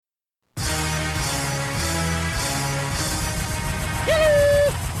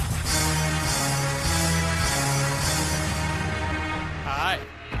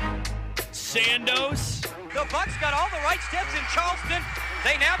Sandos. The Bucks got all the right steps in Charleston.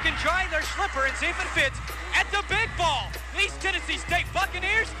 They now can try their slipper and see if it fits at the big ball. East Tennessee State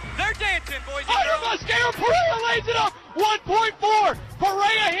Buccaneers, they're dancing, boys and girls. Mascara, Perea lays it up. 1.4.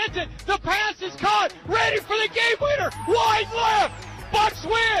 Perea hits it. The pass is caught. Ready for the game winner. Wide left. Bucks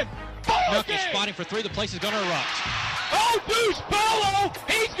win. Ball game. Spotting for three. The place is going to erupt. Oh, Deuce Bello.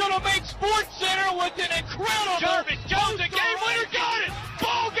 He's going to make Sports Center with an incredible. Jarvis Jones, the game winner, got it.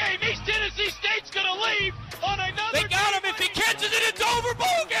 Ball game. East Tennessee State's going to leave on another. They got him. If he catches it, it's over.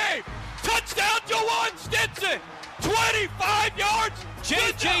 Ball game. Touchdown, Jawan Stinson. 25 yards.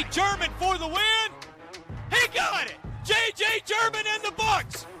 J.J. German for the win. He got it. J.J. German and the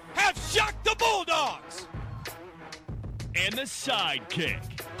Bucks have shocked the Bulldogs. And the sidekick.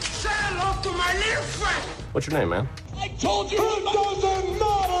 Say hello to my little friend. What's your name, man? I told you it doesn't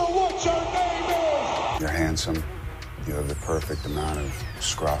matter what your name is. You're handsome. You have the perfect amount of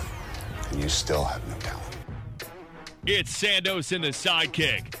scruff, and you still have no talent. It's Sandos and the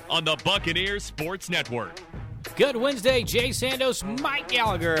sidekick on the Buccaneers Sports Network. Good Wednesday, Jay Sandos, Mike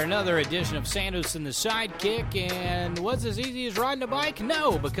Gallagher. Another edition of Sandos and the Sidekick. And was as easy as riding a bike?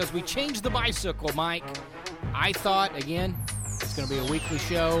 No, because we changed the bicycle, Mike. I thought, again, it's going to be a weekly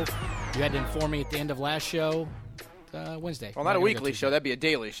show. You had to inform me at the end of last show, Wednesday. Well, not a weekly show. That'd be a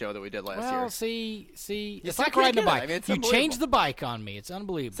daily show that we did last year. Well, see, it's still like riding a can't bike. get it. I mean, it's you unbelievable. changed the bike on me. It's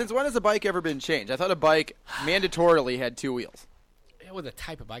unbelievable. Since when has a bike ever been changed? I thought a bike mandatorily had two wheels. With a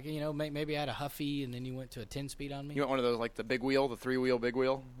type of bike, maybe I had a Huffy, and then you went to a 10-speed on me. You want one of those, like the big wheel, the 3-wheel big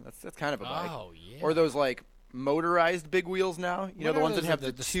wheel? That's kind of a bike. Oh, yeah. Or those, like, motorized big wheels now. You know, the ones that have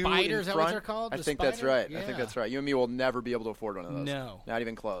the two Spyder, in is that front? what they're called? I The think that's Spyder? right. Yeah. I think that's right. You and me will never be able to afford one of those. No. Not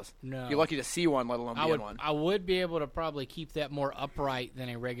even close. No. You're lucky to see one, let alone be in one. I would be able to probably keep that more upright than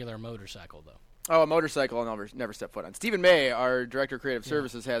a regular motorcycle, though. Oh, a motorcycle I'll never step foot on. Stephen May, our Director of Creative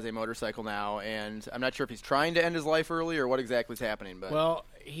Services, has a motorcycle now, and I'm not sure if he's trying to end his life early or what exactly is happening. But well,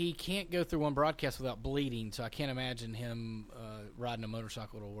 he can't go through one broadcast without bleeding, so I can't imagine him riding a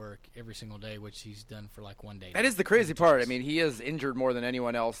motorcycle to work every single day, which he's done for like one day. That is the crazy part. I mean, he is injured more than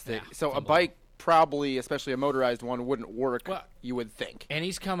anyone else. So a bike, probably, especially a motorized one, wouldn't work, you would think. And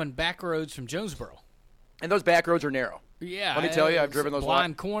he's coming back roads from Jonesboro. And those back roads are narrow. Yeah. Let me tell you, I've driven those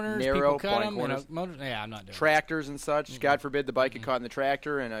blind corners, narrow, people cut them. corners. I'm not doing Tractors and such. God forbid the bike get caught in the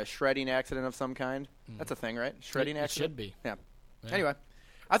tractor in a shredding accident of some kind. That's a thing, right? Shredding accident? It should be. Yeah. Anyway,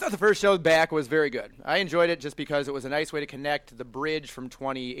 I thought the first show back was very good. I enjoyed it just because it was a nice way to connect the bridge from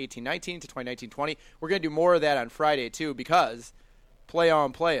 2018-19 to 2019-20. We're going to do more of that on Friday, too, because Play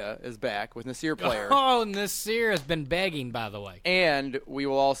On Playa is back with Nasir Player. Oh, Nasir has been begging, by the way. And we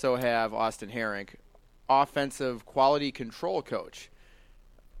will also have Austin Herink, offensive quality control coach.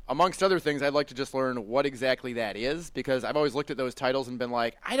 Amongst other things, I'd like to just learn what exactly that is, because I've always looked at those titles and been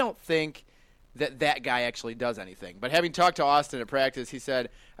like, I don't think that guy actually does anything. But having talked to Austin at practice, he said,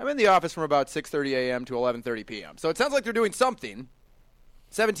 I'm in the office from about 6:30 a.m. to 11:30 p.m. So it sounds like they're doing something.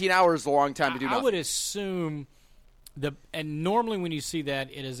 17 hours is a long time to do nothing. I would assume, and normally when you see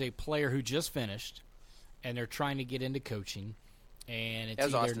that, it is a player who just finished, and they're trying to get into coaching, and it's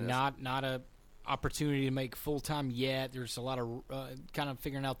As either Austin is. not a opportunity to make full-time yet. There's a lot of kind of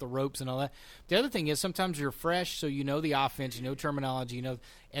figuring out the ropes and all that. The other thing is sometimes you're fresh, so you know the offense, you know terminology,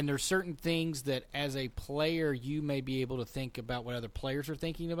 and there's certain things that as a player you may be able to think about what other players are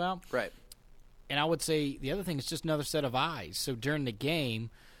thinking about. Right. And I would say the other thing is just another set of eyes. So during the game,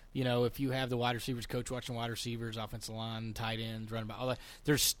 if you have the wide receivers coach watching wide receivers, offensive line, tight ends, running back, all that,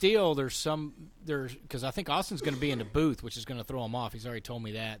 there's because I think Austin's going to be in the booth, which is going to throw him off. He's already told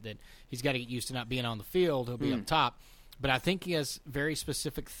me that he's got to get used to not being on the field. He'll be up top. But I think he has very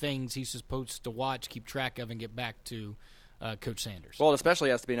specific things he's supposed to watch, keep track of, and get back to Coach Sanders. Well, it especially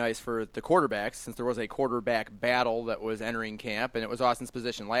has to be nice for the quarterbacks, since there was a quarterback battle that was entering camp, and it was Austin's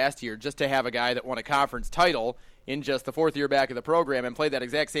position last year, just to have a guy that won a conference title in just the fourth year back of the program and play that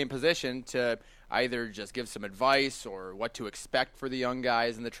exact same position to either just give some advice or what to expect for the young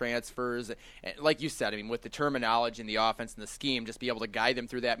guys and the transfers. And like you said, I mean, with the terminology and the offense and the scheme, just be able to guide them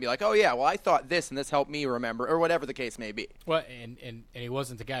through that and be like, oh, yeah, well, I thought this and this helped me remember, or whatever the case may be. Well, and he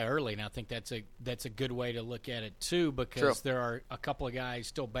wasn't the guy early, and I think that's a good way to look at it, too, because there are a couple of guys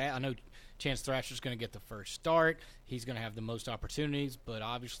still bad. I know Chance Thrasher's going to get the first start. He's going to have the most opportunities, but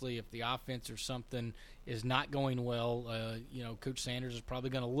obviously if the offense or something is not going well, Coach Sanders is probably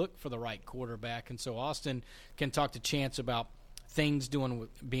going to look for the right quarterback. And so Austin can talk to Chance about things doing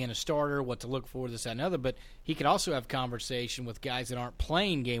with being a starter, what to look for, this, that, and other. But he could also have conversation with guys that aren't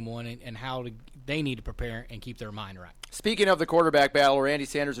playing game one and how they need to prepare and keep their mind right. Speaking of the quarterback battle, Randy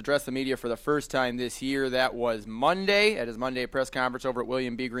Sanders addressed the media for the first time this year. That was Monday at his Monday press conference over at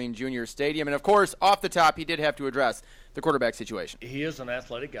William B. Green Jr. Stadium. And, of course, off the top, he did have to address the quarterback situation. He is an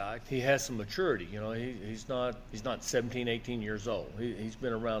athletic guy. He has some maturity. You know, he's not 17, 18 years old. He's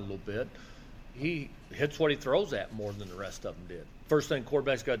been around a little bit. He hits what he throws at more than the rest of them did. First thing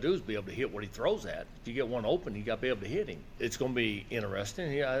quarterback's got to do is be able to hit what he throws at. If you get one open, you got to be able to hit him. It's going to be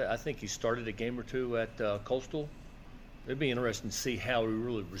interesting. I think he started a game or two at Coastal. It'd be interesting to see how he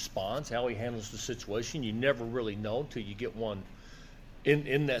really responds, how he handles the situation. You never really know until you get one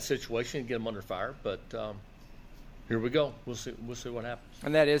in that situation and get him under fire. But here we go. We'll see what happens.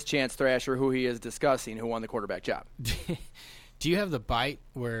 And that is Chance Thrasher, who he is discussing, who won the quarterback job. Do you have the bite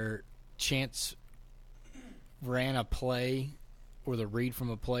where Chance ran a play or the read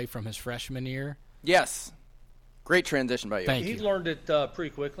from a play from his freshman year? Yes. Great transition by you. Thank he you. Learned it pretty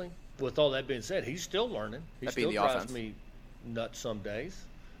quickly. With all that being said, he's still learning. He That'd still be the drives offense. me nuts some days.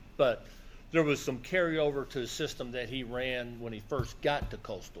 But there was some carryover to the system that he ran when he first got to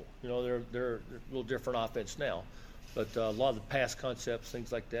Coastal. You know, they're a little different offense now. But a lot of the pass concepts,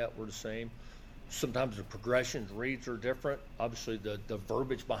 things like that, were the same. Sometimes the progressions, reads are different. Obviously, the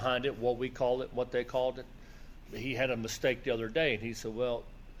verbiage behind it, what we called it, what they called it. He had a mistake the other day, and he said, well,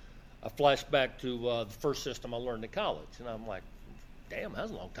 I flashed back to the first system I learned in college. And I'm like, damn, that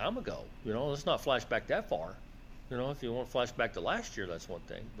was a long time ago. You know, let's not flash back that far. You know, if you want to flash back to last year, that's one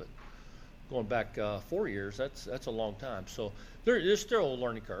thing. But going back 4 years, that's a long time. So there's still a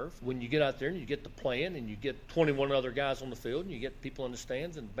learning curve. When you get out there and you get to playing and you get 21 other guys on the field and you get people in the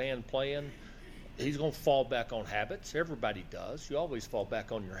stands and band playing, he's going to fall back on habits. Everybody does. You always fall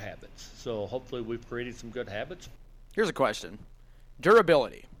back on your habits. So hopefully we've created some good habits. Here's a question.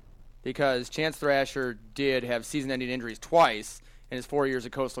 Durability. Because Chance Thrasher did have season-ending injuries twice in his 4 years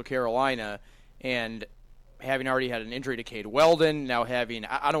at Coastal Carolina, and having already had an injury to Cade Weldon, now having,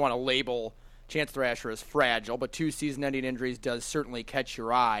 I don't want to label Chance Thrasher as fragile, but 2 season-ending injuries does certainly catch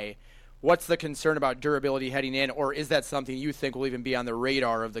your eye. What's the concern about durability heading in, or is that something you think will even be on the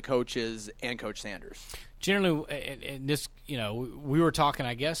radar of the coaches and Coach Sanders? Generally, in this, you know, we were talking,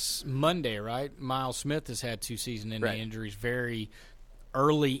 I guess, Monday, right? Miles Smith has had 2 season-ending injuries very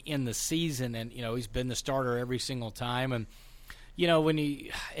early in the season, and, you know, he's been the starter every single time, and you know,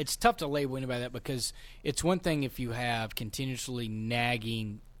 it's tough to label anybody that, because it's one thing if you have continuously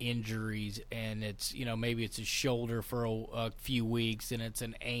nagging injuries and it's, you know, maybe it's a shoulder for a few weeks, then it's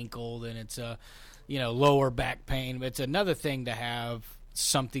an ankle, then it's a, you know, lower back pain. But it's another thing to have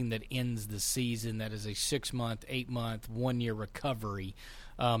something that ends the season that is a 6-month, 8-month, 1-year recovery.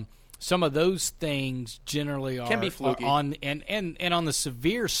 Some of those things generally can be fluky. On the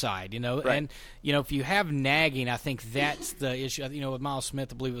severe side, you know. Right. And, you know, if you have nagging, I think that's the issue. You know, with Miles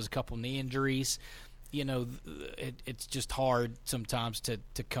Smith, I believe it was a couple knee injuries. You know, it's just hard sometimes to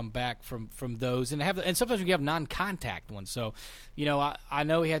come back from those. And sometimes we have non-contact ones. So, you know, I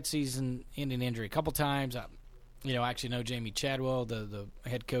know he had season-ending injury a couple times. You know, I actually know Jamie Chadwell, the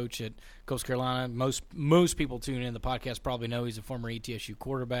head coach at Coastal Carolina. Most people tuning in the podcast probably know he's a former ETSU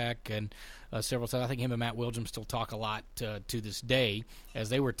quarterback, and several times I think him and Matt Wilgem still talk a lot to this day as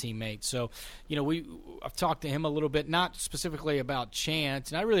they were teammates. So, you know, I've talked to him a little bit, not specifically about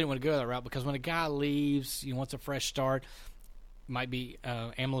Chance, and I really didn't want to go that route because when a guy leaves, he wants a fresh start. Might be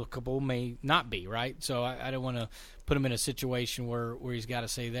amicable, may not be, right? So I don't want to put him in a situation where he's got to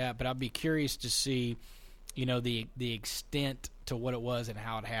say that, but I'd be curious to see, you know, the extent to what it was and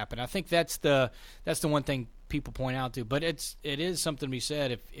how it happened. I think that's the one thing people point out to. But it is something to be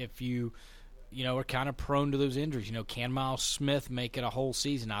said if you know, are kind of prone to those injuries. You know, can Miles Smith make it a whole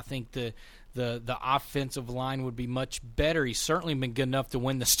season? I think the offensive line would be much better. He's certainly been good enough to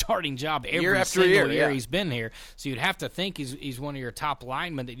win the starting job every single year he's been here. So you'd have to think he's one of your top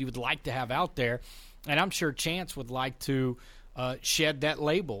linemen that you would like to have out there. And I'm sure Chance would like to shed that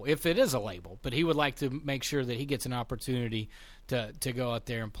label, if it is a label. But he would like to make sure that he gets an opportunity to go out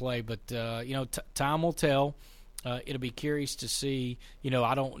there and play. But, you know, time will tell. It'll be curious to see. You know,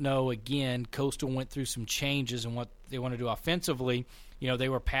 I don't know. Again, Coastal went through some changes in what they want to do offensively. You know, they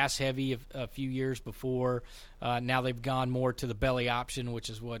were pass-heavy a few years before. Now they've gone more to the belly option, which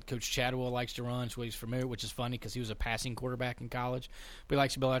is what Coach Chadwell likes to run. It's what he's familiar, which is funny because he was a passing quarterback in college. But he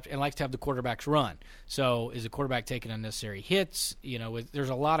likes to belly option and likes to have the quarterbacks run. So is the quarterback taking unnecessary hits? You know, there's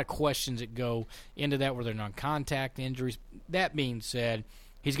a lot of questions that go into that where they're non-contact injuries. That being said,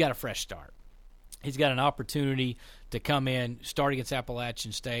 he's got a fresh start. he's got an opportunity to come in, start against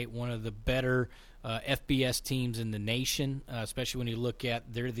Appalachian State, one of the better FBS teams in the nation, especially when you look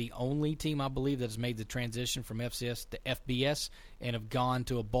at they're the only team, I believe, that has made the transition from FCS to FBS and have gone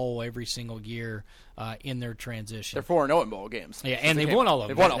to a bowl every single year in their transition. They're 4-0 in bowl games. Yeah, and they've won all of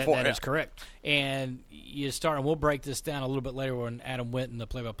them. They've won all four. That is correct. And you start, and we'll break this down a little bit later when Adam Winton, the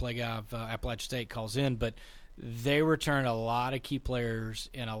play-by-play guy of Appalachian State, calls in, but they return a lot of key players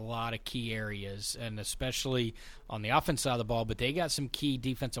in a lot of key areas, and especially on the offense side of the ball, but they got some key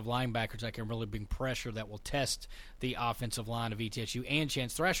defensive linebackers that can really bring pressure that will test the offensive line of ETSU. And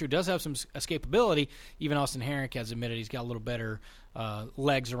Chance Thrasher does have some escapability. Even Austin Herrick has admitted he's got a little better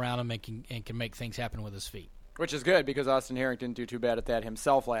legs around him and can make things happen with his feet. Which is good because Austin Herrick didn't do too bad at that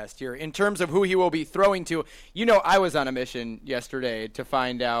himself last year. In terms of who he will be throwing to, I was on a mission yesterday to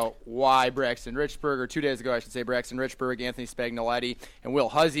find out why Braxton Richburg, or 2 days ago I should say, Braxton Richburg, Anthony Spagnoletti, and Will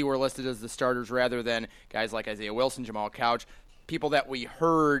Huzzy were listed as the starters rather than guys like Isaiah Wilson, Jamal Couch, people that we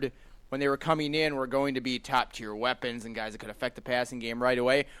heard when they were coming in were going to be top-tier weapons and guys that could affect the passing game right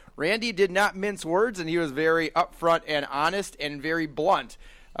away. Randy did not mince words, and he was very upfront and honest and very blunt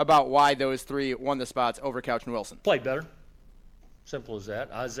about why those three won the spots over Couch and Wilson. Played better. Simple as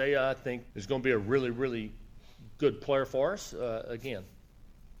that. Isaiah, I think, is going to be a really, really good player for us. Again,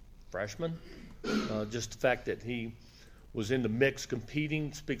 freshman. Just the fact that he was in the mix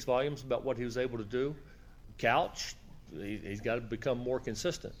competing speaks volumes about what he was able to do. Couch, he's got to become more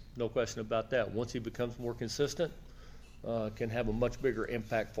consistent. No question about that. Once he becomes more consistent, can have a much bigger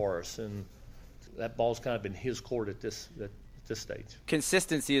impact for us. And that ball's kind of in his court at this stage.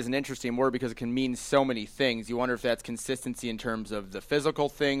 Consistency is an interesting word because it can mean so many things. You wonder if that's consistency in terms of the physical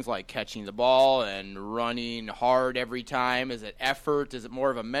things like catching the ball and running hard every time. Is it effort? Is it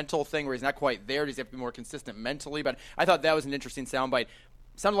more of a mental thing where he's not quite there? Does he have to be more consistent mentally? But I thought that was an interesting soundbite.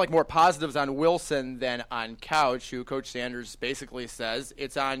 Sounded like more positives on Wilson than on Couch, who Coach Sanders basically says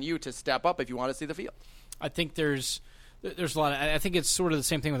it's on you to step up if you want to see the field. I think there's a lot. I think it's sort of the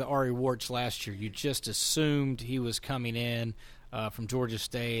same thing with Ari Warts last year. You just assumed he was coming in from Georgia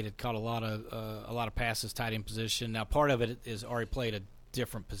State. Had caught a lot of passes, tight end position. Now, part of it is Ari played a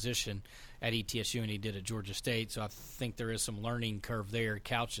different position at ETSU than he did at Georgia State, so I think there is some learning curve there.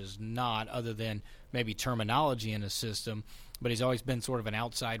 Couch is not, other than maybe terminology in his system, but he's always been sort of an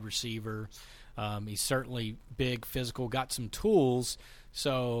outside receiver. He's certainly big, physical, got some tools.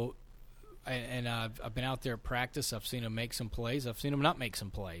 So. And I've been out there at practice. I've seen him make some plays. I've seen him not make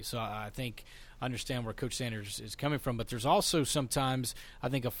some plays. So I think I understand where Coach Sanders is coming from. But there's also sometimes, I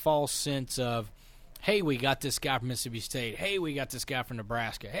think, a false sense of, hey, we got this guy from Mississippi State. Hey, we got this guy from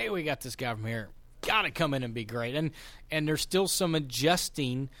Nebraska. Hey, we got this guy from here. Got to come in and be great. And there's still some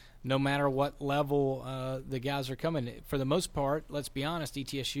adjusting no matter what level the guys are coming. For the most part, let's be honest,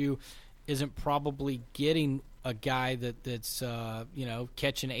 ETSU isn't probably getting a guy that's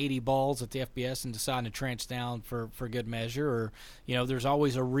catching 80 balls at the FBS and deciding to trench down for good measure, or there's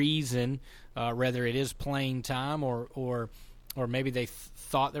always a reason, whether it is playing time or maybe they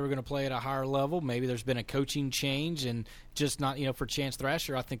thought they were going to play at a higher level. Maybe there's been a coaching change and just not for Chance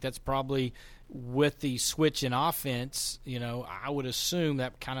Thrasher. I think that's probably with the switch in offense. I would assume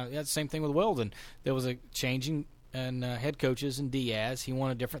that's the same thing with Weldon. There was a changing and head coaches and Diaz. He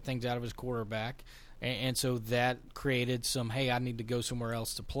wanted different things out of his quarterback. And so that created some, hey, I need to go somewhere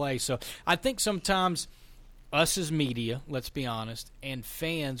else to play. So I think sometimes us as media, let's be honest, and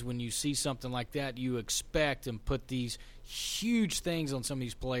fans, when you see something like that, you expect and put these huge things on some of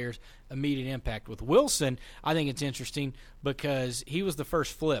these players, immediate impact. With Wilson, I think it's interesting because he was the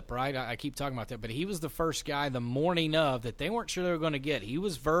first flip, right? I keep talking about that, but he was the first guy the morning of that they weren't sure they were going to get. He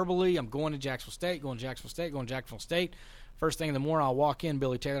was verbally, I'm going to Jacksonville State, going to Jacksonville State, going to Jacksonville State. First thing in the morning, I'll walk in.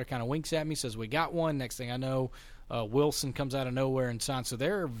 Billy Taylor kind of winks at me, says, we got one. Next thing I know, Wilson comes out of nowhere and signs. So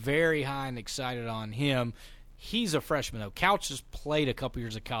they're very high and excited on him. He's a freshman, though. Couch has played a couple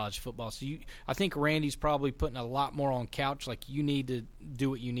years of college football. So I think Randy's probably putting a lot more on Couch, like you need to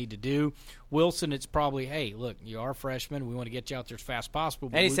do what you need to do. Wilson, it's probably, hey, look, you are a freshman. We want to get you out there as fast as possible.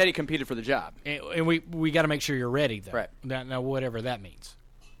 And he said he competed for the job. And we got to make sure you're ready, though. Right. Now, whatever that means.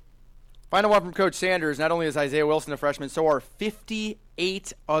 Final one from Coach Sanders. Not only is Isaiah Wilson a freshman, so are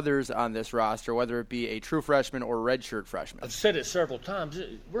 58 others on this roster, whether it be a true freshman or redshirt freshman. I've said it several times.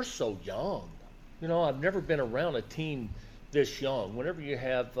 We're so young. I've never been around a team this young. Whenever you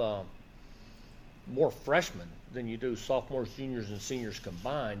have more freshmen than you do sophomores, juniors, and seniors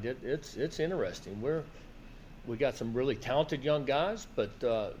combined, it's interesting. We got some really talented young guys, but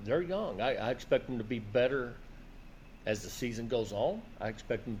they're young. I expect them to be better as the season goes on. I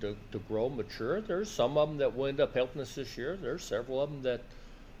expect them to grow, mature. There's some of them that will end up helping us this year. There's several of them that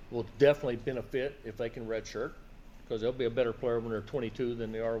will definitely benefit if they can redshirt, because they'll be a better player when they're 22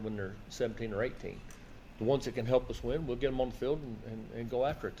 than they are when they're 17 or 18. The ones that can help us win, we'll get them on the field and go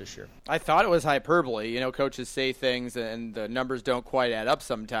after it this year. I thought it was hyperbole. Coaches say things and the numbers don't quite add up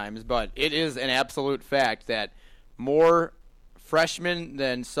sometimes, but it is an absolute fact that more freshmen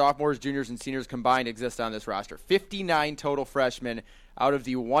than sophomores, juniors, and seniors combined exist on this roster. 59 total freshmen out of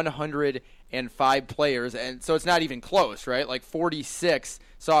the 105 players, and so it's not even close, right? Like 46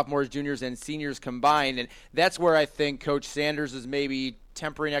 sophomores, juniors, and seniors combined, and that's where I think Coach Sanders is maybe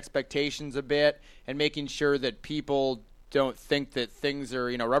tempering expectations a bit and making sure that people don't think that things are,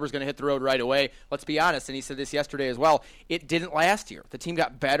 rubber's going to hit the road right away. Let's be honest, and he said this yesterday as well, it didn't last year. The team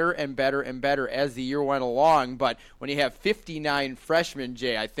got better and better and better as the year went along, but when you have 59 freshmen,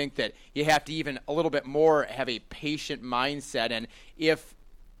 Jay, I think that you have to even a little bit more have a patient mindset, and if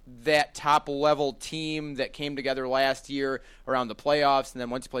that top-level team that came together last year around the playoffs and then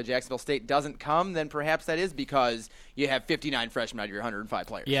once you play Jacksonville State doesn't come, then perhaps that is because you have 59 freshmen out of your 105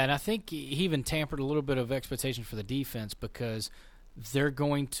 players. Yeah, and I think he even tampered a little bit of expectation for the defense because they're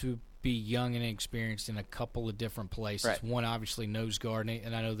going to be young and inexperienced in a couple of different places. Right. One, obviously, nose guard,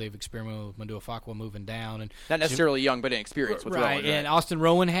 and I know they've experimented with Mandua Fakwa moving down. And not necessarily young, but inexperienced with right, Rowan. And Austin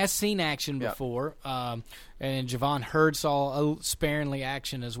Rowan has seen action before. And Javon Hurd saw sparingly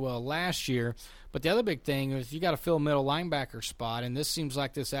action as well last year. But the other big thing is you got to fill a middle linebacker spot, and this seems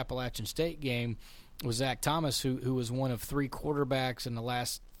like this Appalachian State game was Zach Thomas, who was one of 3 quarterbacks in the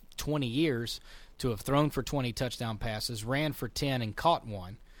last 20 years to have thrown for 20 touchdown passes, ran for 10, and caught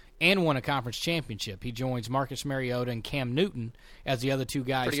 1. And won a conference championship. He joins Marcus Mariota and Cam Newton as the other 2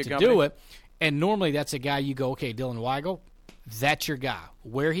 guys to do it. And normally that's a guy you go, okay, Dylan Weigel, that's your guy.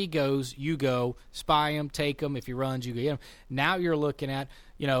 Where he goes, you go, spy him, take him. If he runs, you get him. Now you're looking at,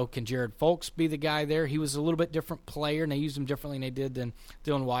 can Jared Folks be the guy there? He was a little bit different player, and they used him differently than they did than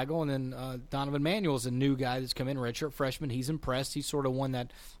Dylan Weigel. And then Donovan Manuel's a new guy that's come in, redshirt freshman. He's impressed. He sort of won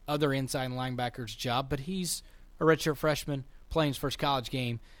that other inside linebacker's job, but he's a redshirt freshman playing his first college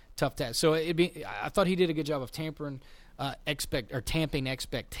game. Tough task. So I thought he did a good job of tamping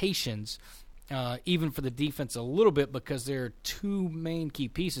expectations, even for the defense a little bit, because there are 2 main key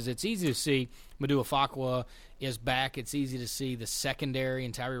pieces. It's easy to see Mandua Fakwa is back. It's easy to see the secondary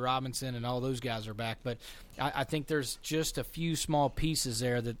and Tyree Robinson and all those guys are back. But I think there's just a few small pieces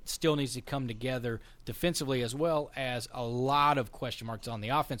there that still needs to come together defensively, as well as a lot of question marks on the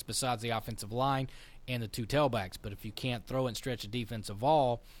offense besides the offensive line and the 2 tailbacks. But if you can't throw and stretch a defensive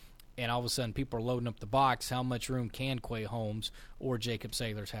ball, and all of a sudden people are loading up the box, how much room can Quay Holmes or Jacob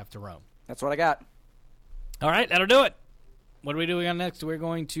Saylors have to roam? That's what I got. All right, that'll do it. What are we doing on next? We're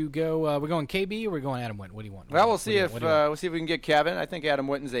going to go. We're going KB or we're going Adam Witten? What do you want? Well, we'll see if we can get Kevin. I think Adam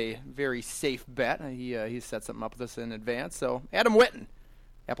Witten's a very safe bet. He set something up with us in advance. So Adam Witten,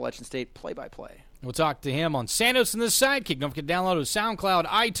 Appalachian State play-by-play. We'll talk to him on Sandos and the Sidekick. Don't forget to download it SoundCloud,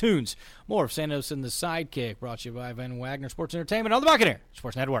 iTunes. More of Sandos and the Sidekick, brought to you by Van Wagner Sports Entertainment on the Buccaneer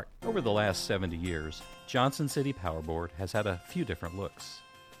Sports Network. Over the last 70 years, Johnson City Power Board has had a few different looks,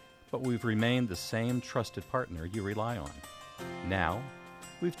 but we've remained the same trusted partner you rely on. Now,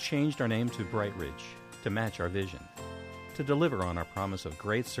 we've changed our name to Bright Ridge to match our vision, to deliver on our promise of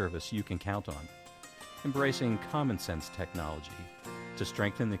great service you can count on, embracing common sense technology to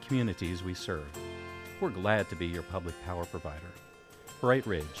strengthen the communities we serve. We're glad to be your public power provider. Bright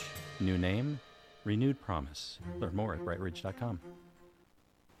Ridge, new name, renewed promise. Learn more at brightridge.com.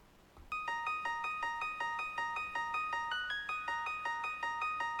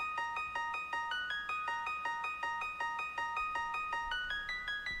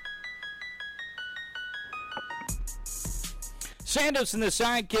 Sandos and the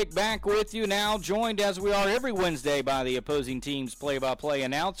Sidekick back with you now, joined as we are every Wednesday by the opposing team's play-by-play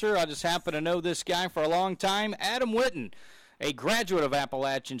announcer. I just happen to know this guy for a long time, Adam Witten, a graduate of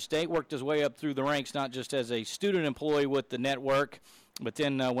Appalachian State, worked his way up through the ranks not just as a student employee with the network, but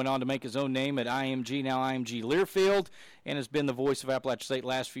then went on to make his own name at IMG, now IMG Learfield, and has been the voice of Appalachian State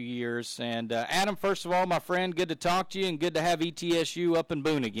last few years. And Adam, first of all, my friend, good to talk to you and good to have ETSU up in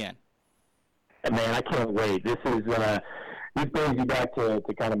Boone again. Man, I can't wait. This brings me back to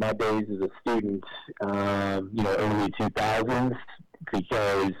kind of my days as a student, early 2000s,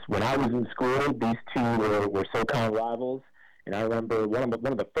 because when I was in school, these 2 were so-called rivals. And I remember one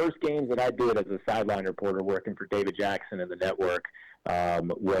of the first games that I did as a sideline reporter working for David Jackson and the network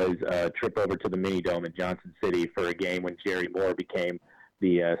was a trip over to the Mini Dome in Johnson City for a game when Jerry Moore became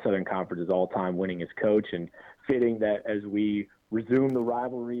the Southern Conference's all-time winningest coach. And fitting that as we resume the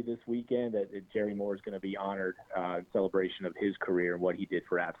rivalry this weekend, that Jerry Moore is going to be honored in celebration of his career and what he did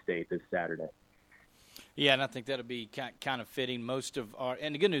for App State this Saturday. Yeah, and I think that'll be kind of fitting. Most of our –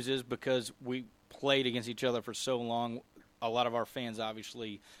 and the good news is because we played against each other for so long, a lot of our fans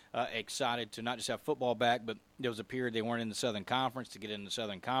obviously excited to not just have football back, but there was a period they weren't in the Southern Conference to get in the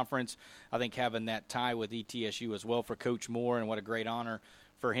Southern Conference. I think having that tie with ETSU as well for Coach Moore, and what a great honor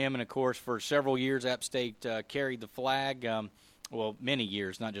for him. And, of course, for several years, App State carried the flag. Well, many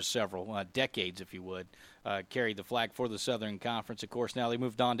years, not just several, decades, if you would, carried the flag for the Southern Conference. Of course, now they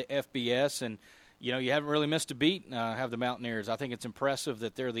moved on to FBS, and, you know, you haven't really missed a beat, have the Mountaineers. I think it's impressive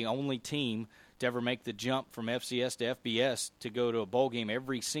that they're the only team to ever make the jump from FCS to FBS to go to a bowl game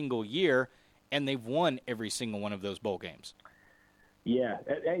every single year, and they've won every single one of those bowl games. Yeah.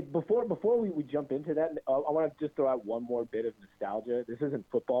 Hey, before we jump into that, I want to just throw out one more bit of nostalgia. This isn't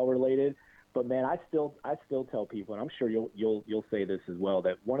football related, but man, I still tell people, and I'm sure you'll say this as well,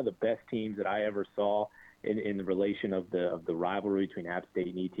 that one of the best teams that I ever saw in the relation of the rivalry between App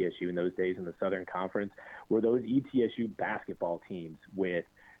State and ETSU in those days in the Southern Conference were those ETSU basketball teams with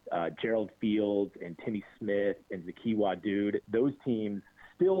Gerald Fields and Timmy Smith and Zakiwa Dude. Those teams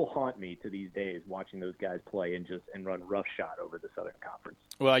still haunt me to these days, watching those guys play and run roughshod over the Southern Conference.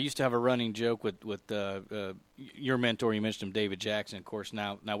 Well, I used to have a running joke with your mentor. You mentioned him, David Jackson. Of course,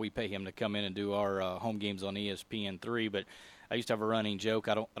 now we pay him to come in and do our home games on ESPN3. But I used to have a running joke.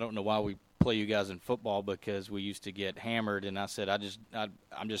 I don't know why we play you guys in football, because we used to get hammered. And I said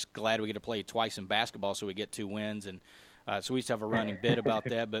I'm just glad we get to play twice in basketball, so we get 2 wins. And so we used to have a running bit about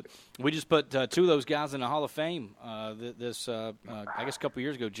that. But we just put 2 of those guys in the Hall of Fame I guess a couple of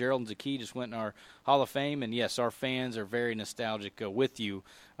years ago. Gerald and Zaki just went in our Hall of Fame. And, yes, our fans are very nostalgic with you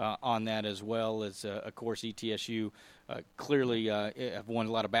on that, as well as, of course, ETSU clearly have won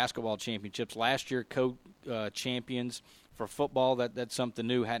a lot of basketball championships. Last year, co-champions. For football, that's something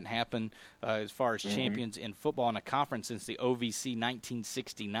new. Hadn't happened as far as champions in football in a conference since the OVC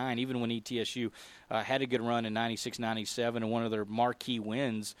 1969, even when ETSU had a good run in 96-97, and one of their marquee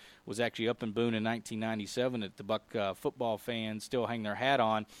wins was actually up in Boone in 1997 that the Buck football fans still hang their hat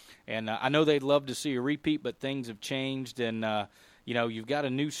on. And I know they'd love to see a repeat, but things have changed, and you know, you've got a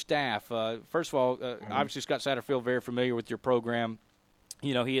new staff. First of all, obviously Scott Satterfield, very familiar with your program.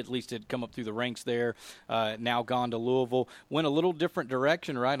 You know, he at least had come up through the ranks there, now gone to Louisville. Went a little different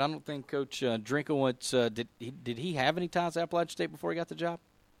direction, right? I don't think Coach Drinkowitz, did he have any ties to Appalachian State before he got the job?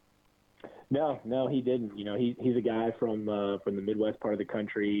 No, he didn't. You know, he's a guy from the Midwest part of the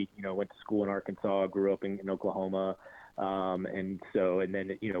country. You know, went to school in Arkansas, grew up in Oklahoma, and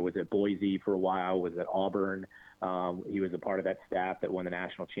then, you know, was at Boise for a while, was at Auburn. He was a part of that staff that won the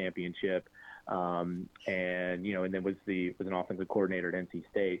national championship. And, you know, and then was an offensive coordinator at NC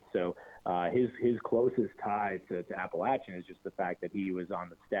State. So his closest tie to Appalachian is just the fact that he was on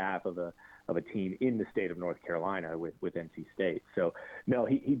the staff of a team in the state of North Carolina with NC State. So no,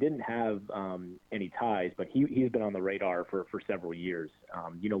 he didn't have any ties, but he's been on the radar for several years.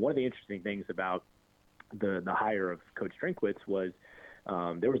 You know, one of the interesting things about the hire of Coach Drinkwitz was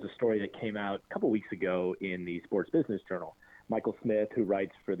there was a story that came out a couple weeks ago in the Sports Business Journal. Michael Smith, who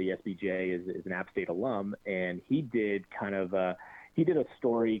writes for the SBJ, is an App State alum, and he did a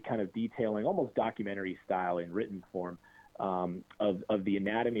story kind of detailing, almost documentary style in written form, of the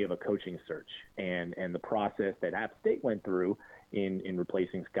anatomy of a coaching search and the process that App State went through in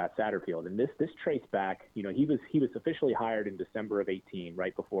replacing Scott Satterfield. And this traced back, you know, he was officially hired in December of 2018,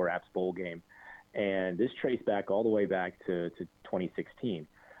 right before App's bowl game, and this traced back all the way back to 2016.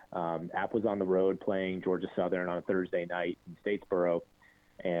 App was on the road playing Georgia Southern on a Thursday night in Statesboro,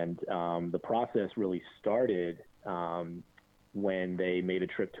 and the process really started when they made a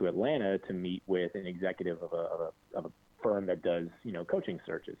trip to Atlanta to meet with an executive of a firm that does, you know, coaching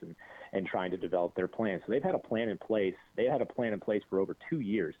searches and trying to develop their plan. So they've had a plan in place. They had a plan in place for over 2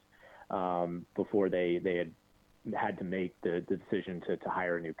 years before they had to make the decision to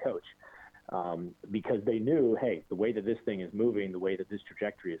hire a new coach. Because they knew, hey, the way that this thing is moving, the way that this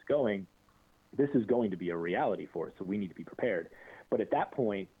trajectory is going, this is going to be a reality for us, so we need to be prepared. But at that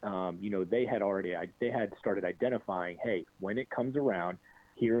point, you know, they had started identifying, hey, when it comes around,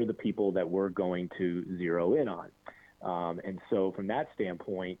 here are the people that we're going to zero in on. And so from that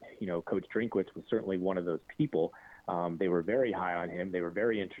standpoint, you know, Coach Drinkwitz was certainly one of those people. They were very high on him. They were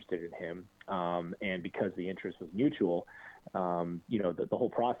very interested in him. And because the interest was mutual, you know, the whole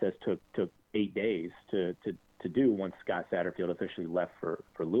process took 8 days to do once Scott Satterfield officially left for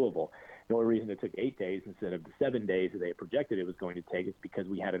Louisville. The only reason it took 8 days instead of the 7 days that they projected it was going to take is because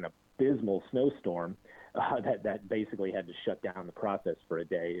we had an abysmal snowstorm that basically had to shut down the process for a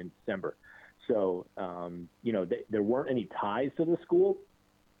day in December. So, you know, there weren't any ties to the school,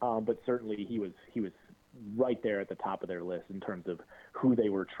 but certainly he was right there at the top of their list in terms of who they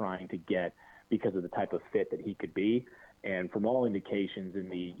were trying to get because of the type of fit that he could be. And from all indications in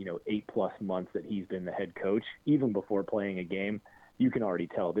the 8+ months that he's been the head coach, even before playing a game, you can already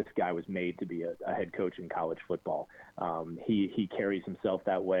tell this guy was made to be a head coach in college football. He carries himself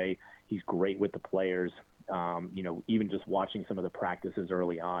that way. He's great with the players. Even just watching some of the practices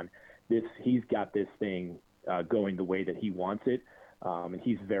early on, he's got this thing going the way that he wants it, and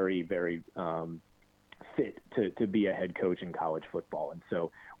he's very, very fit to be a head coach in college football. And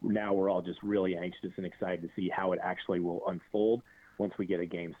so now we're all just really anxious and excited to see how it actually will unfold once we get a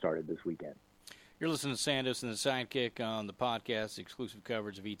game started this weekend. You're listening to Sandos and the Sidekick on the podcast, exclusive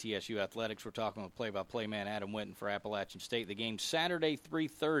coverage of ETSU athletics. We're talking with play-by-play man Adam Winton for Appalachian State. The game Saturday,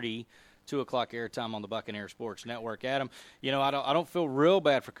 3:30. 2 o'clock airtime on the Buccaneer Sports Network. Adam, I don't feel real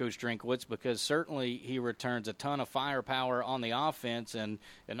bad for Coach Drinkwitz because certainly he returns a ton of firepower on the offense and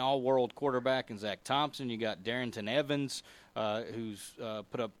an all-world quarterback in Zach Thompson. You got Darrington Evans, who's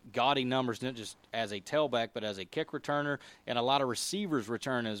put up gaudy numbers not just as a tailback but as a kick returner, and a lot of receivers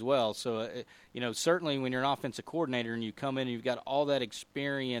return as well. So, certainly when you're an offensive coordinator and you come in and you've got all that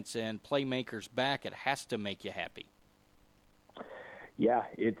experience and playmakers back, it has to make you happy. Yeah,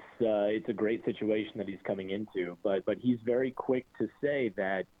 it's a great situation that he's coming into, but he's very quick to say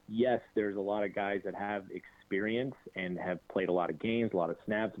that, yes, there's a lot of guys that have experience and have played a lot of games, a lot of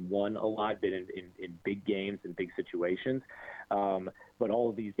snaps, won a lot, been in big games and big situations, but all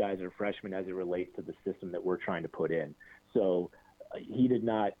of these guys are freshmen as it relates to the system that we're trying to put in. So he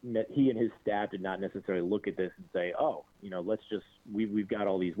and his staff did not necessarily look at this and say, we've got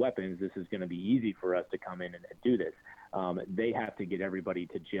all these weapons, this is going to be easy for us to come in and do this. They have to get everybody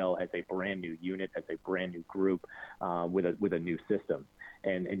to gel as a brand new unit, as a brand new group, with a new system.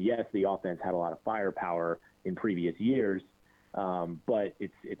 And yes, the offense had a lot of firepower in previous years, but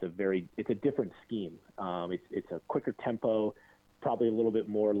it's a different scheme. It's a quicker tempo, probably a little bit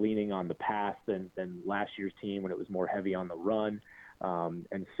more leaning on the pass than last year's team when it was more heavy on the run.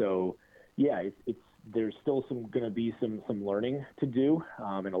 And so, yeah, there's still going to be some learning to do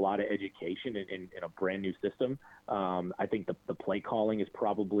and a lot of education in a brand new system. I think the play calling is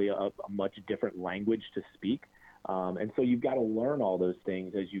probably a much different language to speak. And so you've got to learn all those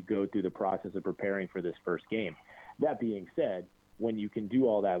things as you go through the process of preparing for this first game. That being said, when you can do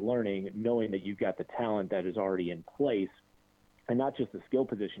all that learning, knowing that you've got the talent that is already in place, and not just the skill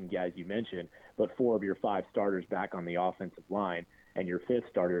position guys you mentioned, but 4 of your 5 starters back on the offensive line, and your 5th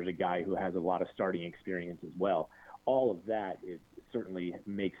starter is a guy who has a lot of starting experience as well. All of that certainly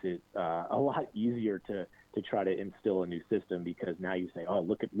makes it a lot easier to try to instill a new system, because now you say,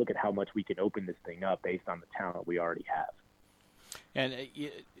 look at how much we can open this thing up based on the talent we already have. And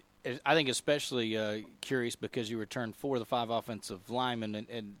I think especially curious because you returned 4 of the 5 offensive linemen,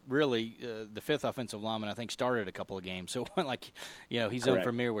 and really the 5th offensive lineman I think started a couple of games. So it wasn't like he's in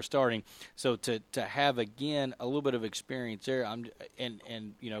Premier we're starting. So to have again a little bit of experience there,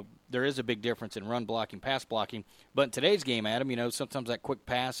 and there is a big difference in run blocking, pass blocking. But in today's game, Adam, sometimes that quick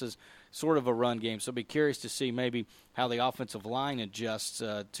pass is sort of a run game. So I'd be curious to see maybe how the offensive line adjusts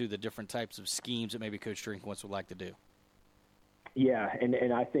to the different types of schemes that maybe Coach Drinkwitz would like to do. Yeah,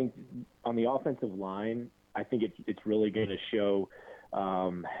 and I think on the offensive line, I think it's really going to show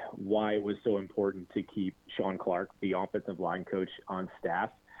why it was so important to keep Sean Clark, the offensive line coach, on staff.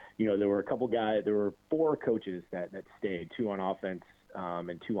 There were 4 coaches that stayed, 2 on offense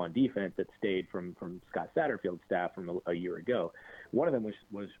and 2 on defense that stayed from Scott Satterfield's staff from a year ago. One of them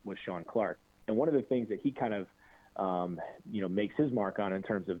was Sean Clark, and one of the things that he kind of makes his mark on in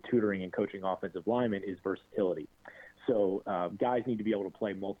terms of tutoring and coaching offensive linemen is versatility. So guys need to be able to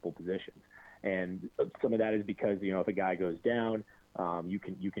play multiple positions, and some of that is because if a guy goes down, you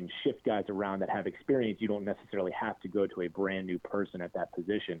can shift guys around that have experience. You don't necessarily have to go to a brand new person at that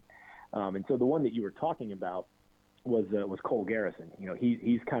position. And so the one that you were talking about was Cole Garrison.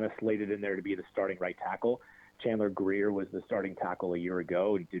 He's kind of slated in there to be the starting right tackle. Chandler Greer was the starting tackle a year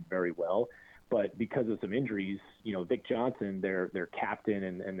ago and did very well. But because of some injuries, Vic Johnson, their captain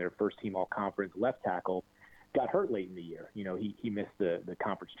and their first team all-conference left tackle, got hurt late in the year. He missed the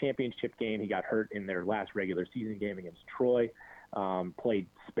conference championship game. He got hurt in their last regular season game against Troy, played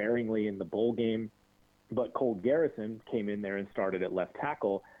sparingly in the bowl game. But Cole Garrison came in there and started at left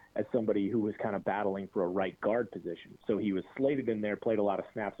tackle as somebody who was kind of battling for a right guard position. So he was slated in there, played a lot of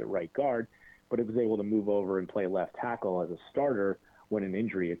snaps at right guard, but it was able to move over and play left tackle as a starter when an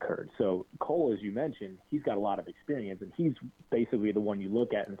injury occurred. So Cole, as you mentioned, he's got a lot of experience, and he's basically the one you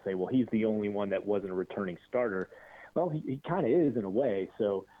look at and say, well, he's the only one that wasn't a returning starter. Well, he kind of is in a way,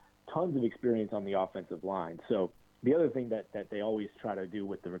 so tons of experience on the offensive line. So the other thing that they always try to do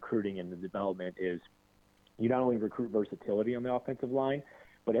with the recruiting and the development is you not only recruit versatility on the offensive line,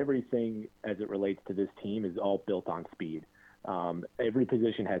 but everything as it relates to this team is all built on speed. Every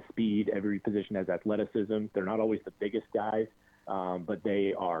position has speed. Every position has athleticism. They're not always the biggest guys, but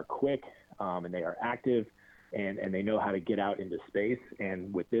they are quick and they are active, and they know how to get out into space.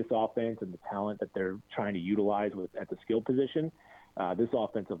 And with this offense and the talent that they're trying to utilize at the skill position, this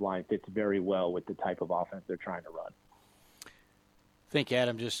offensive line fits very well with the type of offense they're trying to run. I think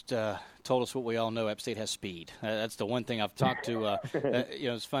Adam just told us what we all know. App State has speed. That's the one thing I've talked to.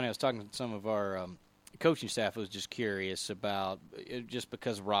 It's funny. I was talking to some of our coaching staff who was just curious about it, just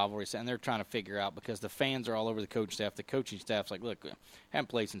because of rivalries, and they're trying to figure out, because the fans are all over the coaching staff. The coaching staff's like, look, haven't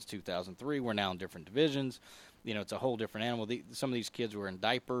played since 2003. We're now in different divisions. It's a whole different animal. Some of these kids were in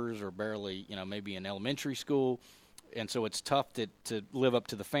diapers or barely, maybe in elementary school. And so it's tough to live up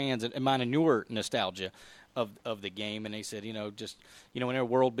to the fans and mine and your nostalgia of the game. And they said, when they're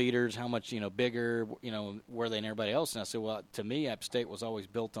world beaters, how much, bigger, were they than everybody else? And I said, well, to me, App State was always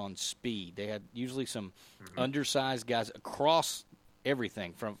built on speed. They had usually some undersized guys across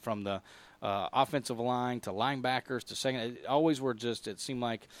everything from the offensive line to linebackers to second. It always were it seemed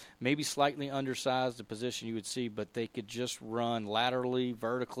like maybe slightly undersized, the position you would see, but they could just run laterally,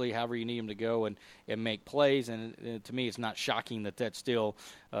 vertically, however you need them to go and make plays. And to me, it's not shocking that that's still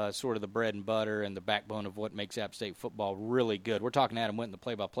sort of the bread and butter and the backbone of what makes App State football really good. We're talking Adam Winton, the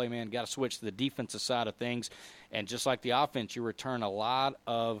play-by-play man. Got to switch to the defensive side of things. And just like the offense, you return a lot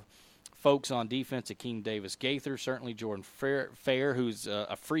of folks on defense. Akeem Davis-Gaither, certainly Jordan Fair, who's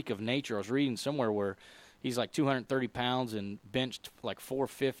a freak of nature. I was reading somewhere where he's like 230 pounds and benched like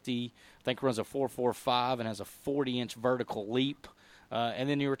 450. I think runs a 4.45 and has a 40-inch vertical leap. And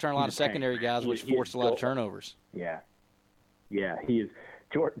then you return a lot of secondary guys, which forced a lot of turnovers. Yeah, he is.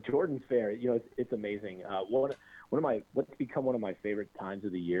 Jordan Fair, it's amazing. What's become one of my favorite times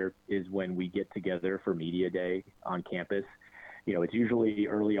of the year is when we get together for media day on campus. It's usually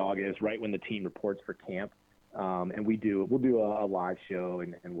early August, right when the team reports for camp, and we'll do a live show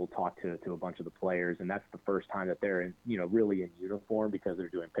and we'll talk to a bunch of the players, and that's the first time that they're really in uniform because they're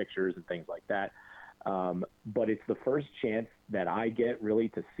doing pictures and things like that. But it's the first chance that I get really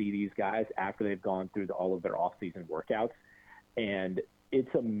to see these guys after they've gone through all of their off-season workouts, and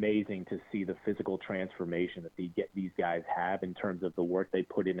it's amazing to see the physical transformation that these guys have in terms of the work they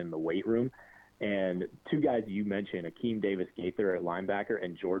put in the weight room. And two guys you mentioned, Akeem Davis-Gaither at linebacker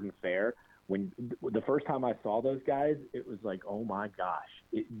and Jordan Fair, when the first time I saw those guys, it was like, oh my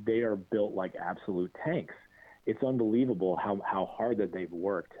gosh, they are built like absolute tanks. It's unbelievable how hard that they've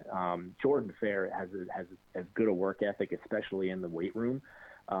worked. Jordan Fair has as good a work ethic, especially in the weight room,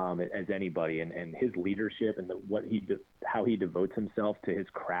 as anybody. And his leadership and how he devotes himself to his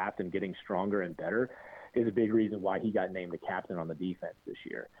craft and getting stronger and better is a big reason why he got named the captain on the defense this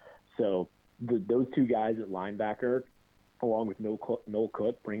year. So those two guys at linebacker, along with Noel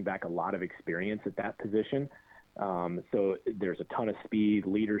Cook, bring back a lot of experience at that position. So there's a ton of speed,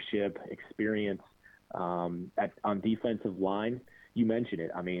 leadership, experience on defensive line. You mentioned it.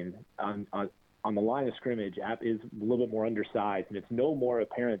 I mean, on the line of scrimmage, App is a little bit more undersized, and it's no more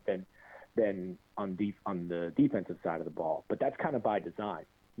apparent than on the defensive side of the ball. But that's kind of by design.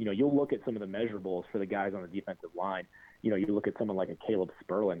 You'll look at some of the measurables for the guys on the defensive line. You look at someone like a Caleb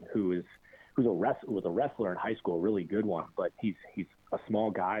Sperlin, who was a wrestler in high school, a really good one, but he's a small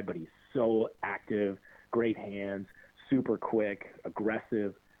guy, but he's so active, great hands, super quick,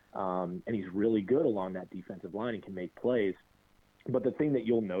 aggressive, and he's really good along that defensive line and can make plays. But the thing that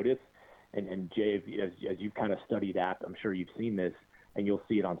you'll notice, and Jay, as you've kind of studied App, I'm sure you've seen this, and you'll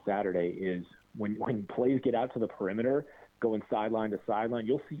see it on Saturday, is when plays get out to the perimeter, going sideline to sideline,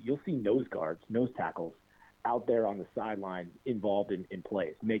 you'll see nose guards, nose tackles, out there on the sideline involved in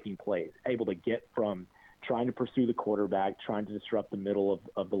plays, making plays, able to get from trying to pursue the quarterback, trying to disrupt the middle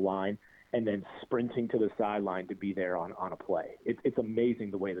of the line, and then sprinting to the sideline to be there on a play. It's amazing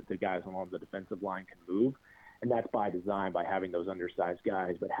the way that the guys along the defensive line can move, and that's by design, by having those undersized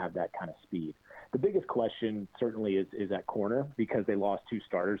guys but have that kind of speed. The biggest question certainly is at corner, because they lost two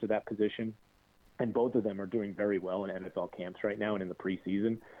starters at that position, and both of them are doing very well in NFL camps right now and in the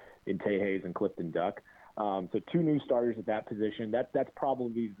preseason, in Tay Hayes and Clifton Duck. So two new starters at that position. That's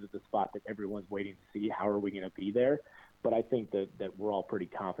probably the spot that everyone's waiting to see. How are we going to be there? But I think that we're all pretty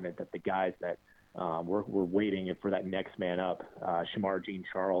confident that the guys that we're waiting for that next man up, Shamar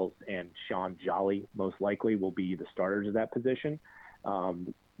Jean-Charles and Sean Jolly, most likely will be the starters of that position.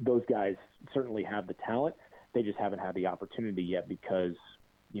 Those guys certainly have the talent. They just haven't had the opportunity yet because,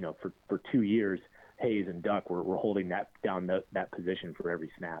 for 2 years, Hayes and Duck were holding that down that position for every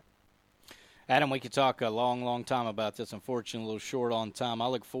snap. Adam, we could talk a long, long time about this. Unfortunately, a little short on time. I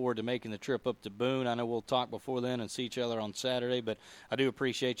look forward to making the trip up to Boone. I know we'll talk before then and see each other on Saturday, but I do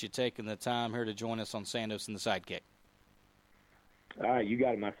appreciate you taking the time here to join us on Sandos and the Sidekick. All right, you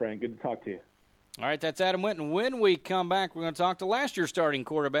got it, my friend. Good to talk to you. All right, that's Adam Witten. When we come back, we're going to talk to last year's starting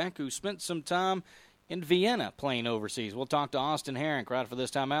quarterback who spent some time in Vienna playing overseas. We'll talk to Austin Herink right for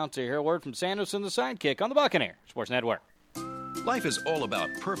this time out to hear a word from Sandos and the Sidekick on the Buccaneer Sports Network. Life is all about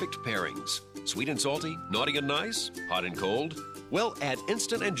perfect pairings. Sweet and salty, naughty and nice, hot and cold. Well, add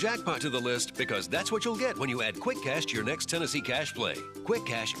Instant and Jackpot to the list because that's what you'll get when you add Quick Cash to your next Tennessee Cash play. Quick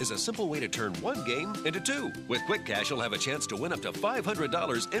Cash is a simple way to turn one game into two. With Quick Cash, you'll have a chance to win up to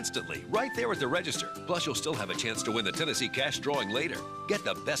 $500 instantly right there at the register. Plus, you'll still have a chance to win the Tennessee Cash drawing later. Get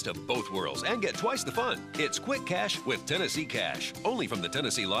the best of both worlds and get twice the fun. It's Quick Cash with Tennessee Cash, only from the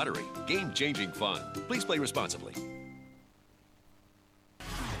Tennessee Lottery. Game-changing fun. Please play responsibly.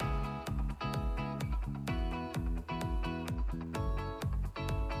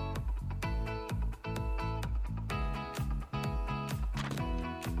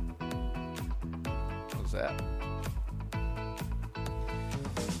 That.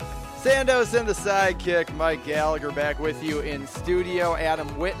 Sandos and the Sidekick, Mike Gallagher back with you in studio. Adam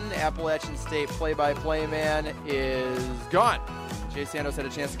Witten, Appalachian State play-by-play man, is gone. Jay Sandos had a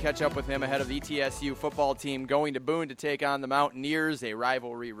chance to catch up with him ahead of the ETSU football team going to Boone to take on the Mountaineers, a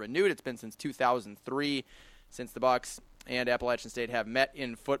rivalry renewed. It's been since 2003 since the Bucs and Appalachian State have met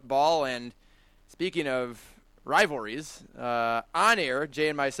in football. And speaking of rivalries, on air, Jay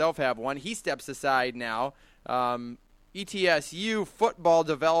and myself have one. He steps aside now. ETSU football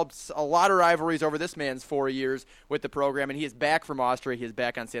develops a lot of rivalries over this man's 4 years with the program, and he is back from Austria. He is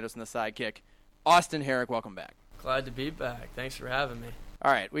back on Sandos and the Sidekick. Austin Herink, welcome back. Glad to be back. Thanks for having me.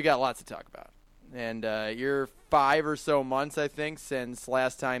 All right, we got lots to talk about. And you're 5 or so months, I think, since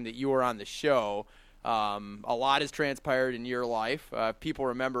last time that you were on the show. A lot has transpired in your life. People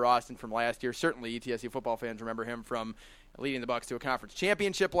remember Austin from last year. Certainly ETSU football fans remember him from leading the Bucs to a conference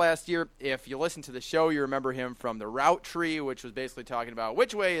championship last year. If you listen to the show, you remember him from the route tree, which was basically talking about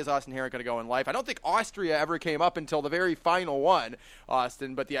which way is Austin Herink going to go in life. I don't think Austria ever came up until the very final one,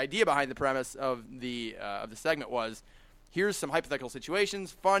 Austin, but the idea behind the premise of the segment was here's some hypothetical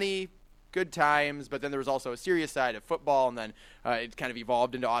situations, funny, good times, but then there was also a serious side of football, and then it kind of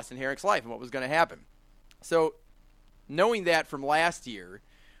evolved into Austin Herink's life and what was going to happen. So knowing that from last year,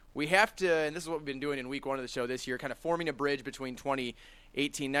 we have to, and this is what we've been doing in week 1 of the show this year, kind of forming a bridge between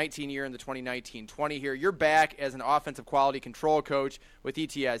 2018-19 year and the 2019-20 here. You're back as an offensive quality control coach with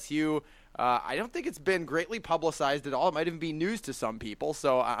ETSU. I don't think it's been greatly publicized at all. It might even be news to some people,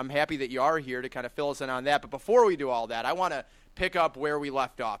 so I'm happy that you are here to kind of fill us in on that. But before we do all that, I want to pick up where we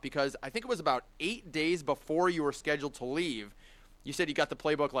left off because I think it was about 8 days before you were scheduled to leave. You said you got the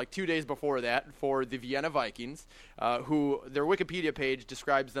playbook like 2 days before that for the Vienna Vikings, who their Wikipedia page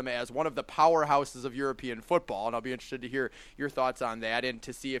describes them as one of the powerhouses of European football, and I'll be interested to hear your thoughts on that and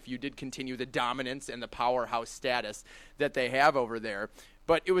to see if you did continue the dominance and the powerhouse status that they have over there.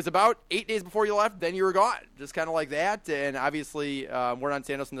 But it was about 8 days before you left, then you were gone, just kind of like that, and obviously we're not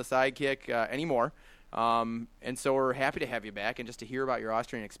Sandos and the Sidekick anymore. And so we're happy to have you back and just to hear about your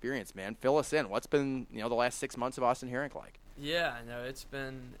Austrian experience, man. Fill us in. What's been, the last 6 months of Austin Herink like? Yeah, no, it's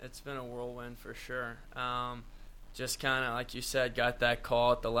been a whirlwind for sure. Just kind of like you said, got that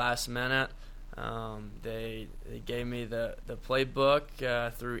call at the last minute. They gave me the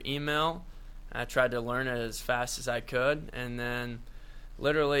playbook through email. I tried to learn it as fast as I could, and then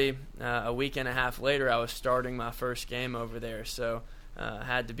literally a week and a half later, I was starting my first game over there. So I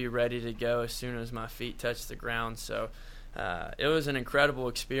had to be ready to go as soon as my feet touched the ground. So it was an incredible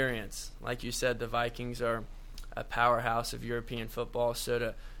experience. Like you said, the Vikings are a powerhouse of European football,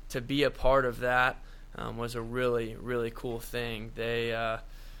 so to be a part of that was a really, really cool thing.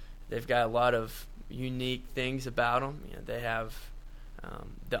 They've got a lot of unique things about them. They have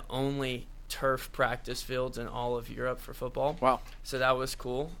the only turf practice fields in all of Europe for football. Wow. So that was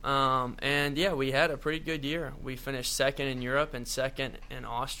cool. And, yeah, we had a pretty good year. We finished second in Europe and second in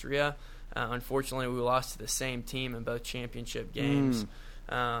Austria. Unfortunately, we lost to the same team in both championship games.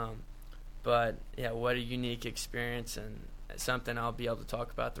 But, yeah, what a unique experience and something I'll be able to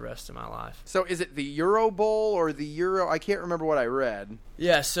talk about the rest of my life. So is it the Euro Bowl or the Euro? I can't remember what I read.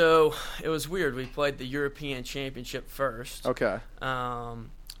 Yeah, so it was weird. We played the European Championship first. Okay.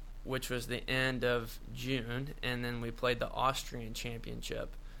 Which was the end of June, and then we played the Austrian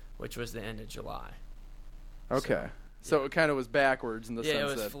Championship, which was the end of July. Okay. So it kind of was backwards in the sense that...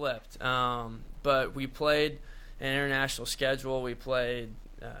 Yeah, it was flipped. But we played an international schedule. We played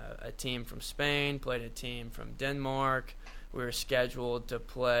a team from Spain, played a team from Denmark. We were scheduled to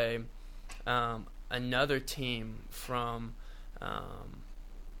play another team from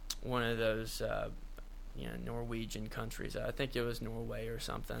one of those Norwegian countries. I think it was Norway or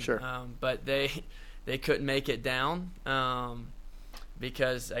something. Sure. But they couldn't make it down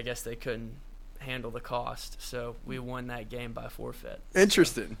because I guess they couldn't handle the cost. So we won that game by forfeit.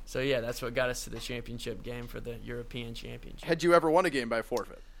 Interesting. So yeah, that's what got us to the championship game for the European Championship. Had you ever won a game by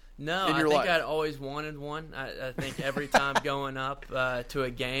forfeit? No, in your I think life? I'd always wanted one. I think every time going up to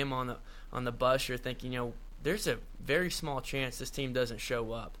a game on the bus, you're thinking, there's a very small chance this team doesn't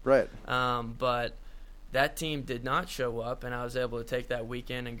show up. Right. But that team did not show up, and I was able to take that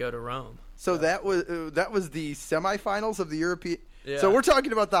weekend and go to Rome. So that was the semifinals of the European. Yeah. So we're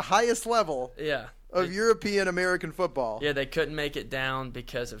talking about the highest level. Yeah. Of European American football. Yeah, they couldn't make it down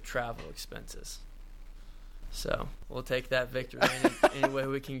because of travel expenses. So we'll take that victory any way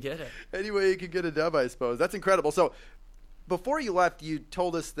we can get it. Any way you can get a dub, I suppose. That's incredible. So before you left, you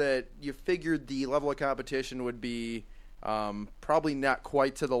told us that you figured the level of competition would be probably not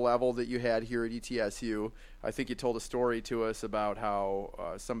quite to the level that you had here at ETSU. I think you told a story to us about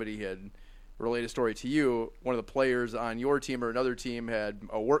how somebody had relayed a story to you. One of the players on your team or another team had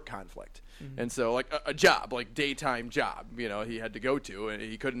a work conflict. Mm-hmm. And so like a job, like daytime job, he had to go to, and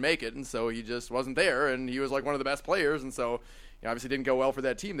he couldn't make it. And so he just wasn't there, and he was like one of the best players. And so obviously didn't go well for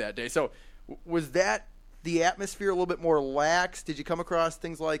that team that day. So was that the atmosphere a little bit more lax? Did you come across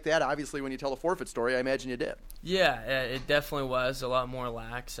things like that? Obviously, when you tell the forfeit story, I imagine you did. Yeah, it definitely was a lot more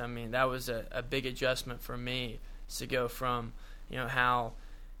lax. I mean, that was a big adjustment for me to go from, how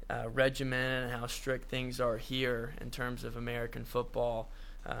regimented and how strict things are here in terms of American football,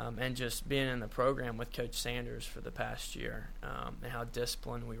 and just being in the program with Coach Sanders for the past year, and how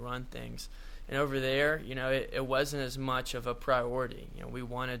disciplined we run things. And over there, it wasn't as much of a priority. We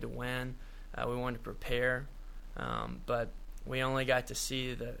wanted to win. We wanted to prepare, but we only got to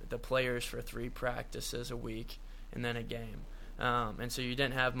see the players for 3 practices a week and then a game. And so you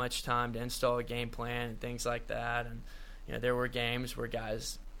didn't have much time to install a game plan and things like that. And there were games where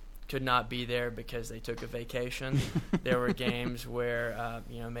guys could not be there because they took a vacation. There were games where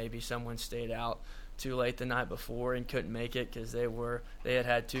maybe someone stayed out too late the night before and couldn't make it because they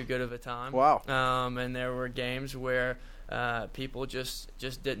had too good of a time. Wow. And there were games where people just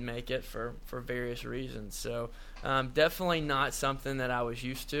didn't make it for various reasons. So definitely not something that I was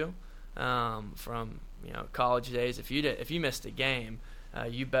used to from college days. If you missed a game,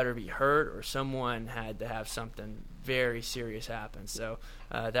 you better be hurt or someone had to have something very serious happen. So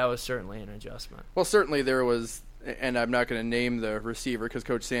that was certainly an adjustment. Well, certainly there was, and I'm not going to name the receiver because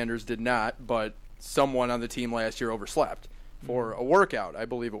Coach Sanders did not, but someone on the team last year overslept for a workout, I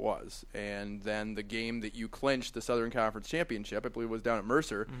believe it was. And then the game that you clinched the Southern Conference Championship, I believe was down at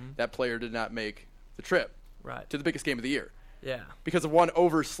Mercer, that player did not make the trip to the biggest game of the year. Yeah. Because of one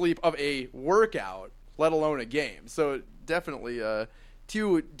oversleep of a workout, let alone a game. So definitely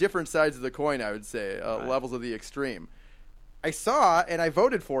 2 different sides of the coin, I would say, levels of the extreme. I saw, and I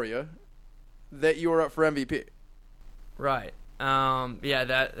voted for you, that you were up for MVP. Right. Yeah,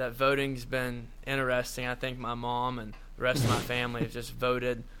 that voting's been interesting. I think my mom and the rest of my family have just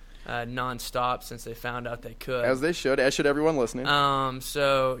voted nonstop since they found out they could. As they should, as should everyone listening.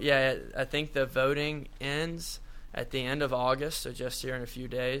 So, yeah, I think the voting ends at the end of August, so just here in a few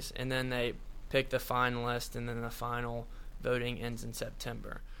days, and then they pick the finalist, and then the final voting ends in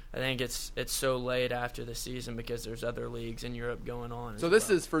September. I think it's so late after the season because there's other leagues in Europe going on. So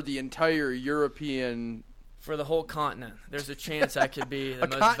this is for the entire European... For the whole continent. There's a chance I could be the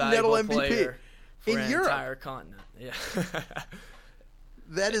most continental valuable MVP player for in an Europe. entire continent. Yeah.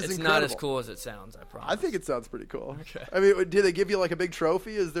 That is it's incredible. not as cool as it sounds, I promise. I think it sounds pretty cool. Okay. I mean, do they give you like a big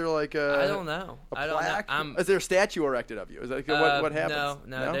trophy? Is there like a... I don't know. I don't know. Is there a statue erected of you? Is that what happens?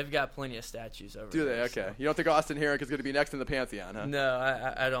 No, they've got plenty of statues over there. Do they? So. Okay. You don't think Austin Herrick is going to be next in the Pantheon, huh?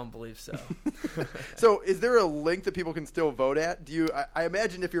 No, I don't believe so. So is there a link that people can still vote at? I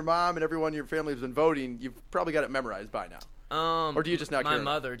imagine if your mom and everyone in your family has been voting, you've probably got it memorized by now. Or do you just not care? My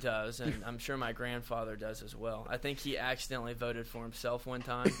mother does, and I'm sure my grandfather does as well. I think he accidentally voted for himself one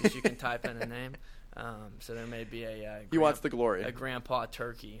time because you can type in a name. So there may be he wants the glory. A grandpa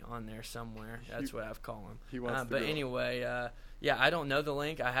turkey on there somewhere. That's what I've called him. He wants the But glory. Anyway, yeah, I don't know the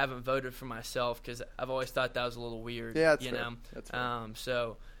link. I haven't voted for myself because I've always thought that was a little weird. Yeah, that's you fair. know? That's fair.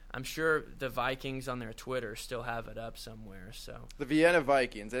 So I'm sure the Vikings on their Twitter still have it up somewhere. So the Vienna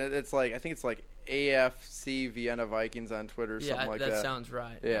Vikings, and it's like I think it's like AFC Vienna Vikings on Twitter, something like that. Yeah, that sounds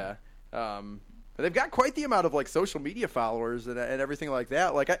right. Yeah. but they've got quite the amount of like social media followers and everything like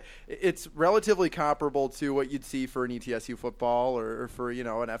that. Like it's relatively comparable to what you'd see for an ETSU football or for an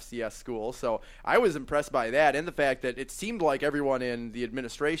FCS school. So I was impressed by that, and the fact that it seemed like everyone in the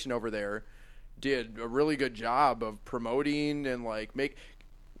administration over there did a really good job of promoting and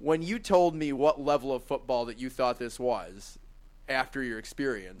when you told me what level of football that you thought this was after your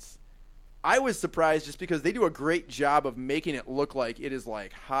experience, I was surprised just because they do a great job of making it look like it is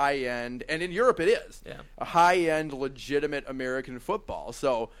like high-end, and in Europe it is, a high-end, legitimate American football.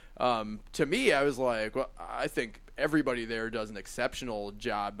 So to me, I was like, well, I think everybody there does an exceptional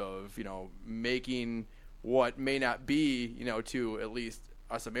job of, making what may not be, to at least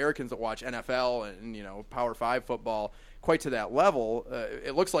us Americans that watch NFL and, Power 5 football quite to that level.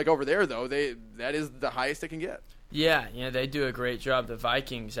 It looks like over there, though, that is the highest it can get. Yeah, they do a great job. The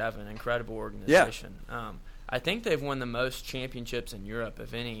Vikings have an incredible organization. Yeah. I think they've won the most championships in Europe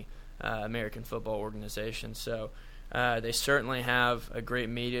of any American football organization. So they certainly have a great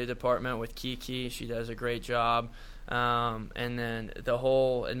media department with Kiki. She does a great job. And then the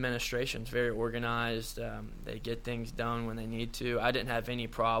whole administration is very organized. They get things done when they need to. I didn't have any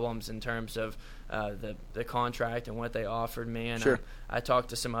problems in terms of the contract and what they offered me. And sure. I talked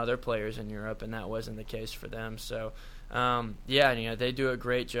to some other players in Europe, and that wasn't the case for them. So, they do a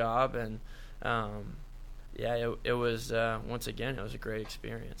great job. And, it was, once again, it was a great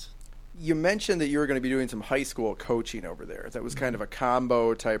experience. You mentioned that you were going to be doing some high school coaching over there. That was kind of a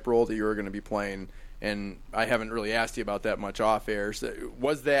combo type role that you were going to be playing. And I haven't really asked you about that much off air. So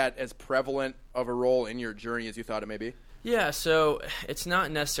was that as prevalent of a role in your journey as you thought it may be? Yeah, so it's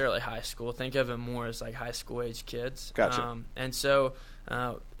not necessarily high school. Think of it more as like high school age kids. Gotcha. And so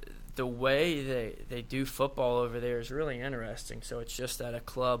the way they do football over there is really interesting. So it's just at a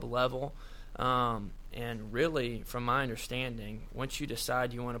club level. And really, from my understanding, once you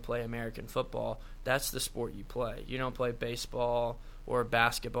decide you want to play American football, that's the sport you play. You don't play baseball or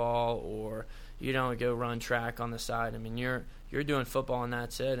basketball, or you don't go run track on the side. I mean, you're doing football and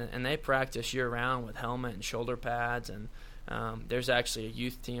that's it. And they practice year-round with helmet and shoulder pads. And there's actually a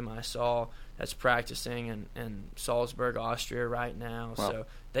youth team I saw that's practicing in Salzburg, Austria right now. Wow. So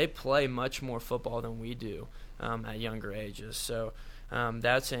they play much more football than we do at younger ages. So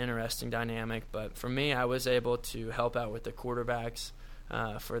that's an interesting dynamic. But for me, I was able to help out with the quarterbacks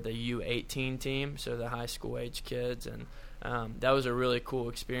for the U18 team, so the high school age kids. And that was a really cool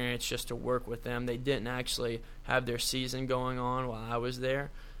experience just to work with them. They didn't actually have their season going on while I was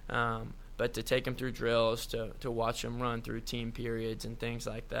there, but to take them through drills, to watch them run through team periods and things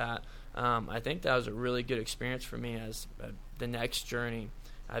like that, I think that was a really good experience for me as the next journey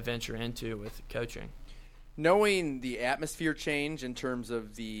I venture into with coaching. Knowing the atmosphere change in terms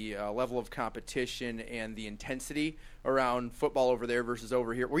of the level of competition and the intensity around football over there versus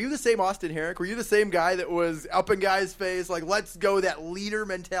over here, were you the same Austin Herrick? Were you the same guy that was up in guys' face, like, let's go, that leader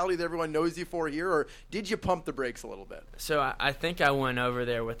mentality that everyone knows you for here, or did you pump the brakes a little bit? So I think I went over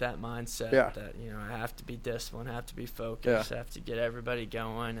there with that mindset Yeah. that, I have to be disciplined, have to be focused, have to get everybody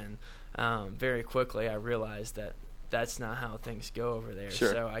going, and very quickly I realized that that's not how things go over there.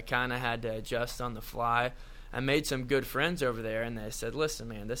 Sure. So I kind of had to adjust on the fly. I made some good friends over there, and they said, listen,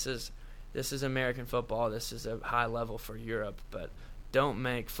 man, this is American football. This is a high level for Europe, but don't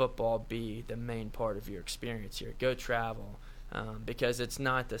make football be the main part of your experience here. Go travel, because it's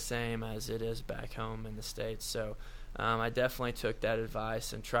not the same as it is back home in the States. So I definitely took that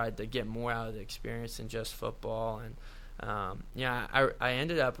advice and tried to get more out of the experience than just football. And I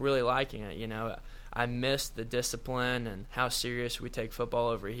ended up really liking it. I missed the discipline and how serious we take football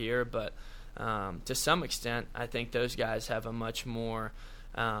over here, but to some extent, I think those guys have a much more,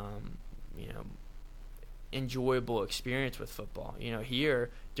 enjoyable experience with football. Here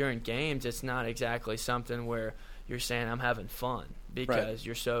during games, it's not exactly something where you're saying I'm having fun, because Right.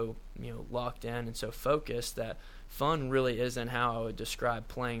 you're so locked in and so focused that fun really isn't how I would describe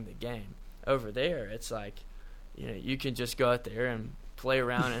playing the game. Over there, it's like you can just go out there and play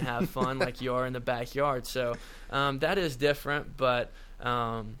around and have fun like you are in the backyard. So that is different, but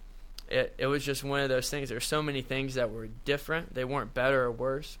it was just one of those things. There's so many things that were different. They weren't better or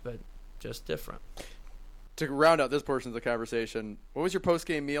worse, but just different. To round out this portion of the conversation, what was your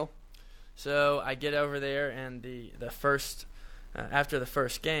post-game meal? So I get over there, and the first after the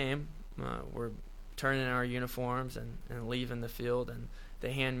first game, we're turning in our uniforms and leaving the field, and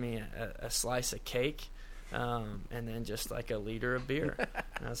they hand me a slice of cake. and then just like a liter of beer.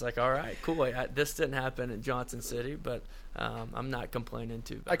 And I was like, all right, cool. This didn't happen in Johnson City, but I'm not complaining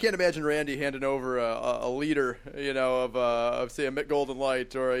too bad. I can't imagine Randy handing over a liter, of say a Mick Golden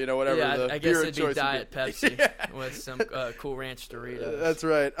Light or whatever. Yeah, the I guess beer it'd be choice Diet would be. Pepsi with some Cool Ranch Doritos. That's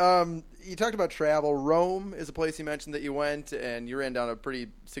right. You talked about travel. Rome is a place you mentioned that you went, and you ran down a pretty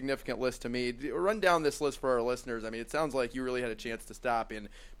significant list to me. Run down this list for our listeners. I mean, it sounds like you really had a chance to stop in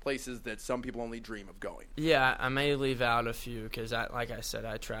places that some people only dream of going. Yeah, I may leave out a few because, like I said,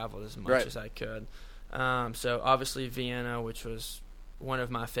 I traveled as much as I could. So obviously Vienna, which was one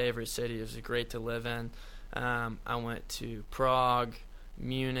of my favorite cities. It was great to live in. I went to Prague,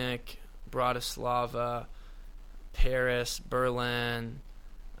 Munich, Bratislava, Paris, Berlin,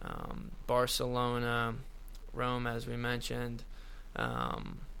 Barcelona, Rome, as we mentioned.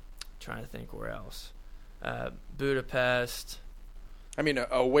 Trying to think where else. Budapest. I mean,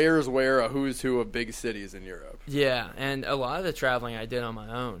 a where's where, a who's who of big cities in Europe. Yeah, and a lot of the traveling I did on my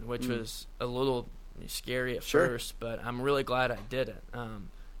own, which was a little scary at first, but I'm really glad I did it.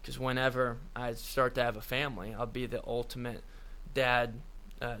 Because whenever I start to have a family, I'll be the ultimate dad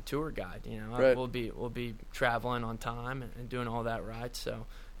tour guide. We'll be traveling on time and doing all that right. So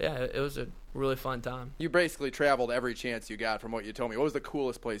yeah, it was a really fun time. You basically traveled every chance you got, from what you told me. What was the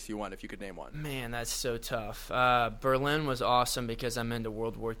coolest place you went, if you could name one? Man, that's so tough. Berlin was awesome because I'm into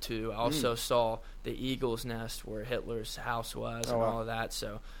World War II. I also saw the Eagle's Nest where Hitler's house was and all of that.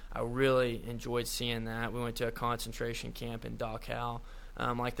 So I really enjoyed seeing that. We went to a concentration camp in Dachau,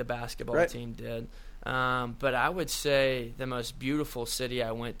 like the basketball team did. But I would say the most beautiful city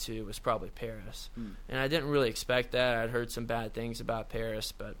I went to was probably Paris. And I didn't really expect that. I'd heard some bad things about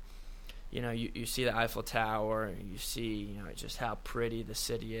Paris, but you see the Eiffel Tower, and you see just how pretty the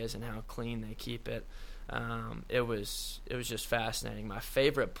city is and how clean they keep it. It was just fascinating. My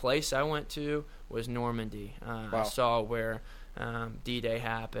favorite place I went to was Normandy. I saw where D-Day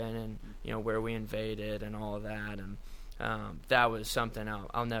happened, and where we invaded and all of that, and that was something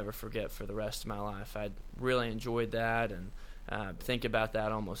I'll never forget for the rest of my life. I really enjoyed that and think about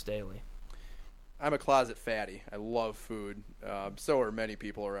that almost daily. I'm a closet fatty. I love food. So are many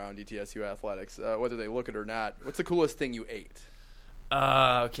people around ETSU Athletics, whether they look it or not. What's the coolest thing you ate?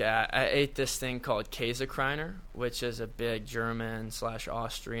 Okay, I ate this thing called Käsekreiner, which is a big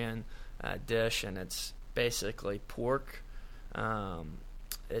German/Austrian dish, and it's basically pork.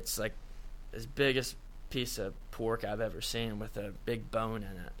 It's like as big as piece of pork I've ever seen with a big bone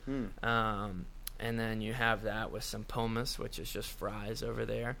in it. And then you have that with some pommes, which is just fries over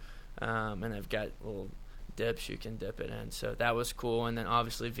there. And they've got little dips you can dip it in. So that was cool. And then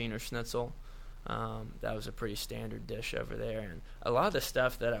obviously Wiener Schnitzel. That was a pretty standard dish over there. And a lot of the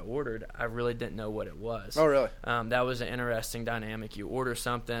stuff that I ordered, I really didn't know what it was. Oh, really? That was an interesting dynamic. You order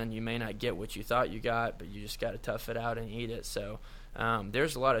something, you may not get what you thought you got, but you just got to tough it out and eat it. So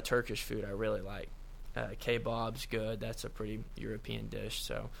there's a lot of Turkish food I really like. Kebab's good. That's a pretty European dish.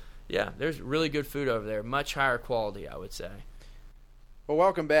 So, yeah, there's really good food over there. Much higher quality, I would say. Well,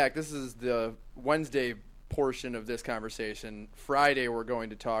 welcome back. This is the Wednesday portion of this conversation. Friday, we're going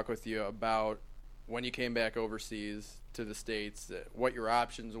to talk with you about when you came back overseas to the States, what your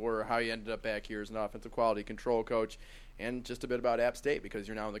options were, how you ended up back here as an offensive quality control coach, and just a bit about App State, because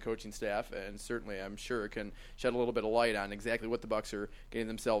you're now on the coaching staff, and certainly I'm sure it can shed a little bit of light on exactly what the Bucs are getting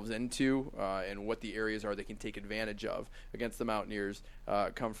themselves into and what the areas are they can take advantage of against the Mountaineers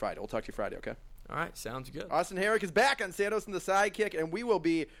come Friday. We'll talk to you Friday, okay? All right, sounds good. Austin Herrick is back on Sandos and the Sidekick, and we will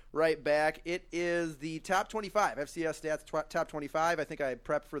be right back. It is the top 25, FCS Stats top 25. I think I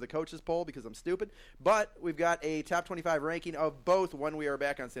prepped for the coaches poll because I'm stupid, but we've got a top 25 ranking of both when we are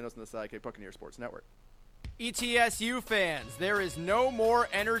back on Sandos and the Sidekick, Buccaneer Sports Network. ETSU fans, there is no more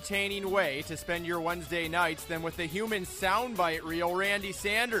entertaining way to spend your Wednesday nights than with the human soundbite reel, Randy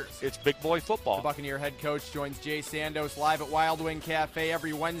Sanders. It's big boy football. The Buccaneer head coach joins Jay Sandos live at Wild Wing Cafe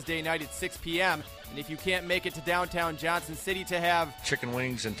every Wednesday night at 6 p.m. And if you can't make it to downtown Johnson City to have chicken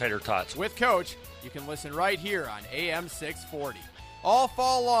wings and tater tots with Coach, you can listen right here on AM 640. All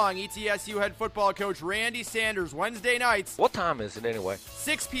fall long, ETSU head football coach Randy Sanders, Wednesday nights. What time is it anyway?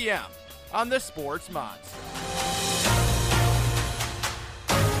 6 p.m. on the Sports Monster.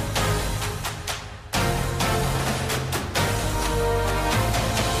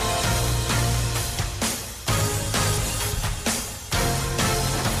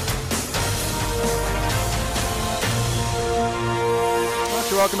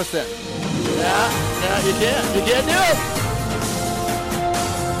 Welcome us in. Yeah, you can't do it.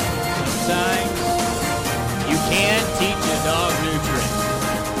 Signs. You can teach a dog new tricks.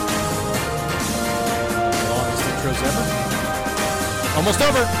 Longest intros ever. Almost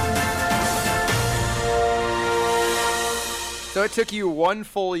over. So it took you one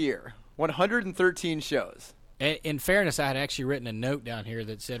full year, 113 shows. In fairness, I had actually written a note down here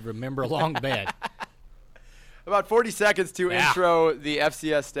that said, remember long bed. About 40 seconds to intro the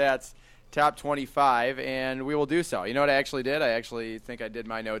FCS Stats Top 25, and we will do so. You know what I actually did? I actually think I did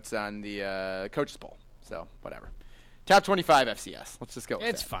my notes on the Coaches Poll, so whatever. Top 25 FCS. Let's just go with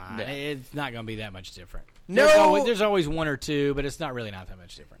It's that. fine. Yeah. It's not going to be that much different. No. There's always one or two, but it's not really not that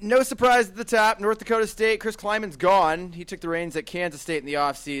much different. No surprise at the top. North Dakota State, Chris Kleiman's gone. He took the reins at Kansas State in the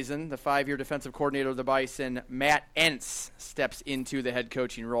offseason. The 5-year defensive coordinator of the Bison, Matt Entz, steps into the head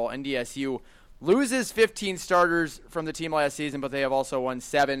coaching role. NDSU loses 15 starters from the team last season, but they have also won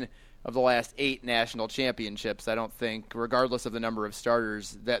 7 of the last 8 national championships. I don't think, regardless of the number of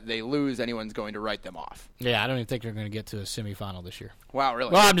starters that they lose, anyone's going to write them off. Yeah, I don't even think they're going to get to a semifinal this year. Wow,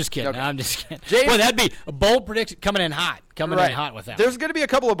 really? Well, I'm just kidding. Okay. I'm just kidding. James, Boy, that'd be a bold prediction coming in hot. Coming in hot with that. There's going to be a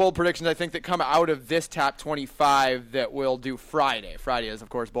couple of bold predictions, I think, that come out of this top 25 that we'll do Friday. Friday is, of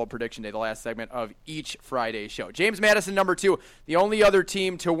course, Bold Prediction Day, the last segment of each Friday show. James Madison, number 2, the only other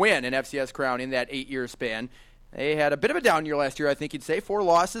team to win an FCS crown in that 8-year span. They had a bit of a down year last year, I think you'd say. 4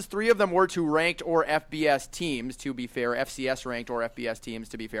 losses. 3 of them were to ranked or FBS teams, to be fair. FCS ranked or FBS teams,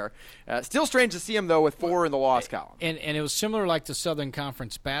 to be fair. Still strange to see them, though, with 4 in the loss column. And it was similar like the Southern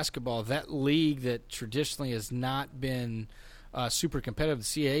Conference basketball. That league that traditionally has not been super competitive, the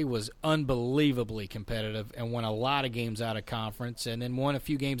CAA was unbelievably competitive and won a lot of games out of conference and then won a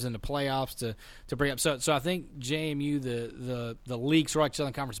few games in the playoffs to bring up. So I think JMU, the league, sort of like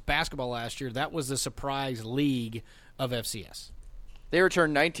Southern Conference basketball last year, that was the surprise league of FCS. They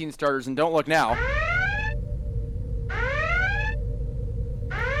returned 19 starters, and don't look now.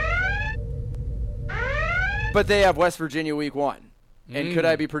 But they have West Virginia week 1. And could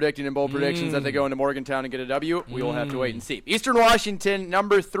I be predicting in bold predictions that they go into Morgantown and get a W? We will have to wait and see. Eastern Washington,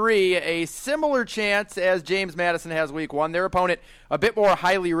 number 3, a similar chance as James Madison has week 1. Their opponent, a bit more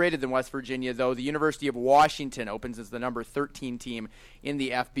highly rated than West Virginia, though. The University of Washington opens as the number 13 team in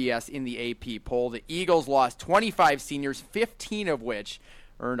the FBS in the AP poll. The Eagles lost 25 seniors, 15 of which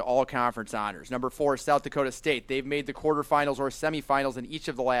earned all conference honors. Number 4, South Dakota State. They've made the quarterfinals or semifinals in each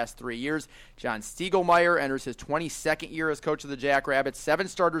of the last 3 years. John Stiegelmeier enters his 22nd year as coach of the Jackrabbits. 7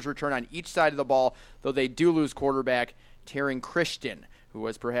 starters return on each side of the ball, though they do lose quarterback Taryn Christian, who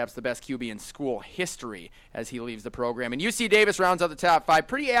was perhaps the best QB in school history as he leaves the program. And UC Davis rounds out the top 5.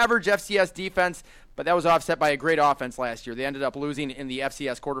 Pretty average FCS defense, but that was offset by a great offense last year. They ended up losing in the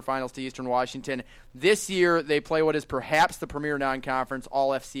FCS quarterfinals to Eastern Washington. This year, they play what is perhaps the premier non-conference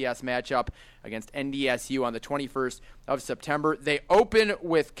all-FCS matchup against NDSU on the 21st of September. They open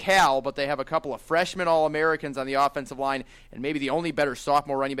with Cal, but they have a couple of freshman All-Americans on the offensive line and maybe the only better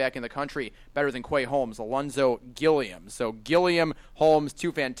sophomore running back in the country, better than Quay Holmes, Alonzo Gilliam. So Gilliam, Holmes,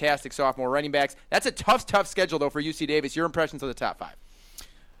 2 fantastic sophomore running backs. That's a tough schedule, though, for UC Davis. Your impressions of the top 5?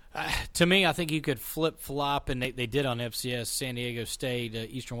 To me, I think you could flip-flop, and they did on FCS, San Diego State,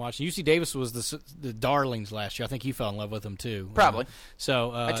 Eastern Washington. UC Davis was the darlings last year. I think you fell in love with them, too. Probably.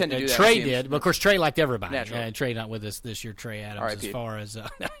 So I tend to do that. Trey did. But, of course, Trey liked everybody. Naturally. Trey not with us this year, Trey Adams, R.I.P. as far as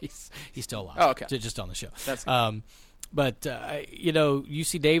he's still alive. Oh, okay. Just on the show. That's good. But,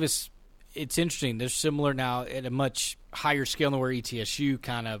 UC Davis, it's interesting. They're similar now at a much higher scale than where ETSU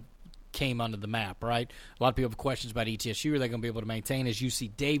kind of came onto the map, right? A lot of people have questions about ETSU. Are they going to be able to maintain as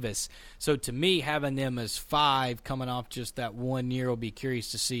UC Davis? So to me, having them as 5 coming off just that 1 year, will be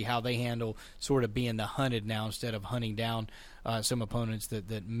curious to see how they handle sort of being the hunted now instead of hunting down some opponents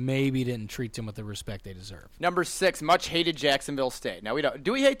that maybe didn't treat them with the respect they deserve. Number 6, much hated Jacksonville State. Now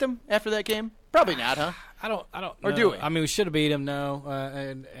do we hate them after that game? Probably not, huh? I don't. Or know. do we? I mean, we should have beat them. No,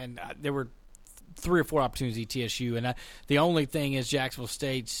 and there were 3 or 4 opportunities ETSU, and the only thing is Jacksonville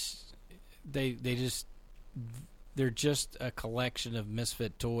State's. They're just a collection of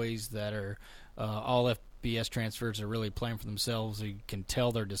misfit toys that are all FBS transfers are really playing for themselves. You can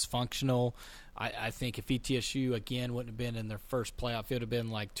tell they're dysfunctional. I think if ETSU, again, wouldn't have been in their first playoff, it would have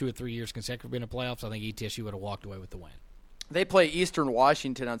been like 2 or 3 years consecutive in the playoffs, I think ETSU would have walked away with the win. They play Eastern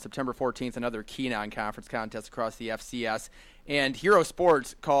Washington on September 14th, another key non-conference contest across the FCS. And Hero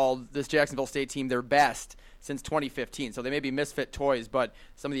Sports called this Jacksonville State team their best since 2015. So they may be misfit toys, but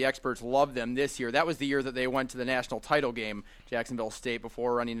some of the experts love them this year. That was the year that they went to the national title game, Jacksonville State,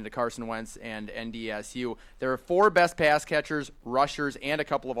 before running into Carson Wentz and NDSU. Their 4 best pass catchers, rushers, and a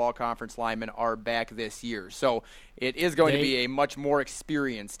couple of all-conference linemen are back this year. So it is going to be a much more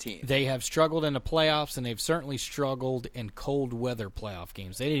experienced team. They have struggled in the playoffs, and they've certainly struggled in cold weather playoff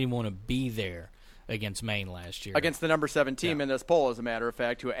games. They didn't even want to be there against Maine last year. Against the number 7 team in this poll, as a matter of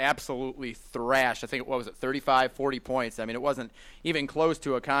fact, who absolutely thrashed, I think, 35, 40 points. I mean, it wasn't even close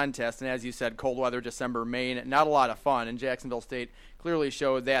to a contest. And as you said, cold weather, December, Maine, not a lot of fun. And Jacksonville State clearly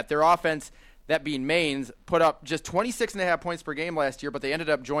showed that. Their offense, that being Maine's, put up just 26.5 points per game last year, but they ended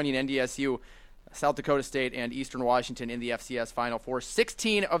up joining NDSU, South Dakota State, and Eastern Washington in the FCS Final Four.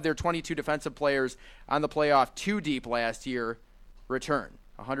 16 of their 22 defensive players on the playoff 2 deep last year return.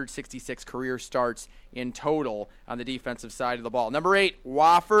 166 career starts in total on the defensive side of the ball. Number 8,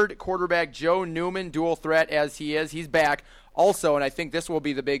 Wofford, quarterback Joe Newman, dual threat as he is. He's back also, and I think this will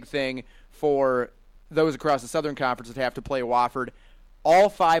be the big thing for those across the Southern Conference that have to play Wofford. All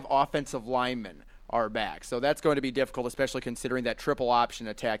 5 offensive linemen are back, so that's going to be difficult, especially considering that triple option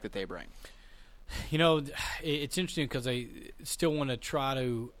attack that they bring. You know, it's interesting because they still want to try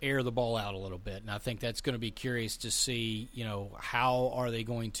to air the ball out a little bit, and I think that's going to be curious to see, you know, how are they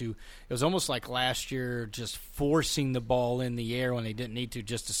going to – it was almost like last year just forcing the ball in the air when they didn't need to,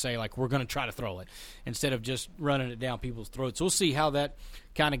 just to say, like, we're going to try to throw it instead of just running it down people's throats. So we'll see how that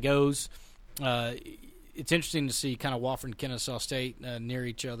kind of goes. It's interesting to see kind of Wofford and Kennesaw State near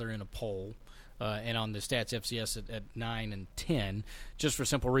each other in a poll. And on the Stats FCS at 9 and 10, just for a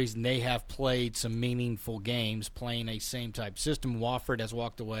simple reason, they have played some meaningful games playing a same-type system. Wofford has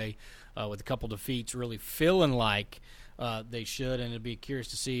walked away with a couple defeats, really feeling like they should, and it'd be curious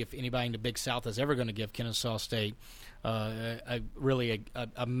to see if anybody in the Big South is ever going to give Kennesaw State really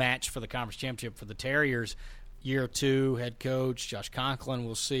a match for the conference championship for the Terriers. Year 2, head coach Josh Conklin,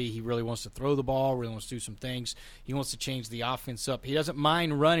 we'll see. He really wants to throw the ball, really wants to do some things. He wants to change the offense up. He doesn't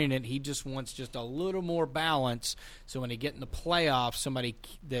mind running it. He just wants just a little more balance so when they get in the playoffs, somebody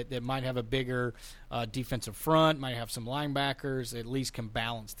that might have a bigger defensive front, might have some linebackers, at least can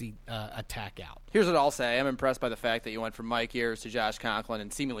balance the attack out. Here's what I'll say. I'm impressed by the fact that you went from Mike Ayers to Josh Conklin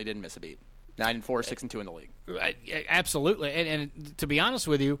and seemingly didn't miss a beat. 9-4, 6-2 in the league. Absolutely. And to be honest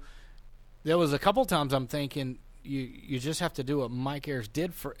with you, there was a couple times I'm thinking you just have to do what Mike Ayers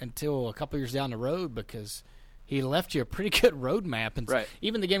did until a couple years down the road because he left you a pretty good roadmap. And right.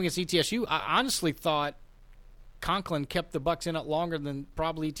 Even the game against ETSU, I honestly thought Conklin kept the Bucks in it longer than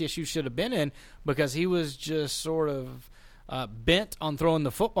probably ETSU should have been in because he was just sort of bent on throwing the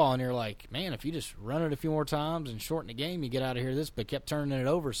football. And you're like, man, if you just run it a few more times and shorten the game, you get out of here but kept turning it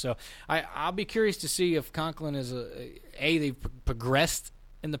over. So I'll be curious to see if Conklin is they've progressed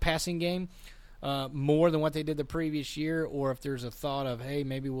in the passing game more than what they did the previous year, or if there's a thought of, hey,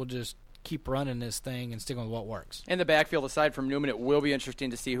 maybe we'll just keep running this thing and stick with what works. In the backfield, aside from Newman, it will be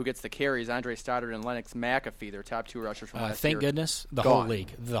interesting to see who gets the carries. Andre Stoddard and Lennox McAfee, their top 2 rushers from last year. Thank goodness. The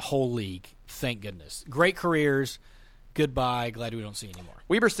whole league. Thank goodness. Great careers. Goodbye. Glad we don't see anymore.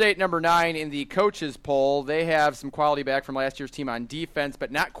 Weber State, number 9 in the coaches poll. They have some quality back from last year's team on defense, but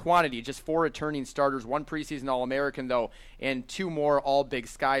not quantity. Just 4 returning starters, 1 preseason All-American, though, and 2 more All-Big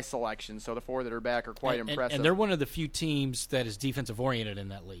Sky selections. So the 4 that are back are quite impressive. And they're one of the few teams that is defensive-oriented in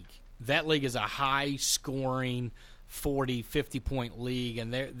that league. That league is a high-scoring 40, 50-point league,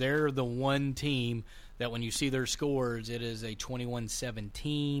 and they're the one team that when you see their scores, it is a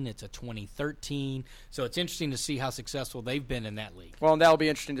 21-17, it's a 20-13. So it's interesting to see how successful they've been in that league. Well, and that'll be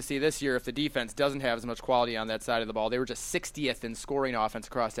interesting to see this year if the defense doesn't have as much quality on that side of the ball. They were just 60th in scoring offense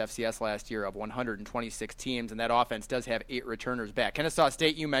across FCS last year of 126 teams, and that offense does have 8 returners back. Kennesaw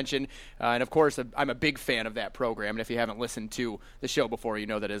State, you mentioned, and of course, I'm a big fan of that program, and if you haven't listened to the show before, you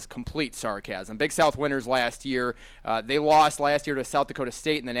know that is complete sarcasm. Big South winners last year. They lost last year to South Dakota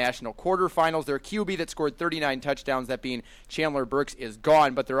State in the national quarterfinals. Their QB that scored 39 touchdowns, that being Chandler Burks, is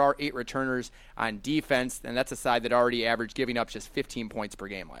gone, but there are 8 returners on defense, and that's a side that already averaged giving up just 15 points per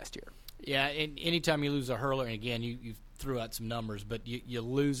game last year. Yeah, and anytime you lose a hurler, and again, you threw out some numbers, but you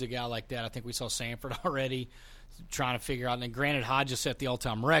lose a guy like that. I think we saw Sanford already trying to figure out, and granted, Hodges set the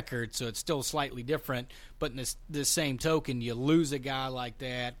all-time record, so it's still slightly different, but in this same token, you lose a guy like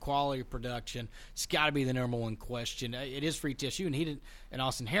that, quality of production, it's got to be the number one question. It is for ETSU, and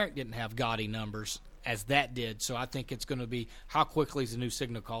Austin Herrick didn't have gaudy numbers as that did. So I think it's going to be how quickly is the new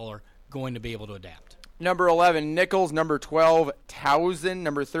signal caller going to be able to adapt. Number 11, Nichols. Number 12, Towson.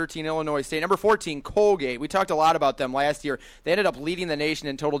 Number 13, Illinois State. Number 14, Colgate. We talked a lot about them last year. They ended up leading the nation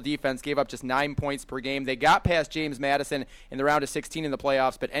in total defense, gave up just 9 points per game. They got past James Madison in the round of 16 in the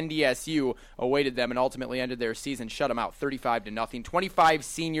playoffs, but NDSU awaited them and ultimately ended their season, shut them out 35-0. 25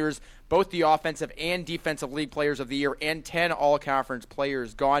 seniors, both the offensive and defensive league players of the year, and 10 all-conference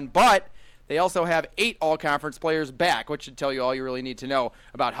players gone. But they also have 8 all-conference players back, which should tell you all you really need to know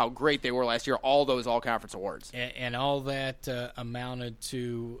about how great they were last year, all those all-conference awards. And all that amounted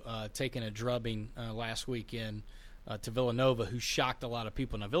to taking a drubbing last weekend to Villanova, who shocked a lot of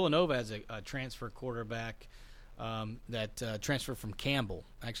people. Now, Villanova has a transfer quarterback that transferred from Campbell,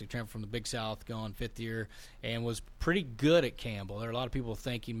 actually transferred from the Big South, going fifth year, and was pretty good at Campbell. There are a lot of people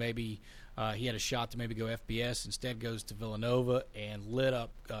thinking maybe he had a shot to maybe go FBS. Instead goes to Villanova and lit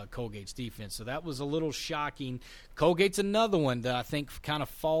up Colgate's defense. So that was a little shocking. Colgate's another one that I think kind of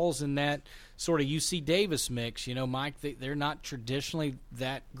falls in that sort of UC Davis mix. You know, Mike, they're not traditionally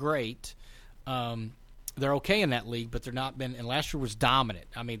that great. They're okay in that league, but they're not been. And last year was dominant.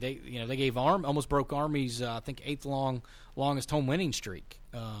 I mean, they gave almost broke Army's I think eighth longest home winning streak.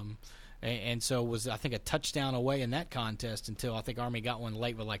 And so was, I think, a touchdown away in that contest until I think Army got one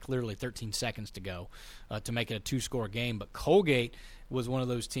late with like literally 13 seconds to go to make it a two-score game. But Colgate was one of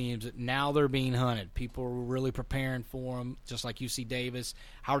those teams that now they're being hunted. People are really preparing for them, just like UC Davis.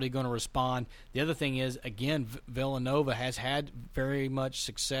 How are they going to respond? The other thing is, again, Villanova has had very much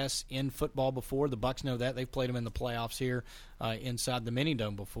success in football before. The Bucks know that. They've played them in the playoffs here inside the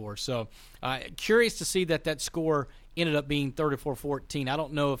Mini-Dome before. So curious to see that score ended up being 34-14. I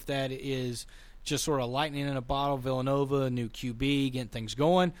don't know if that is just sort of lightning in a bottle, Villanova, new QB, getting things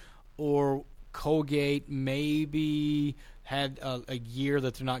going, or Colgate maybe had a year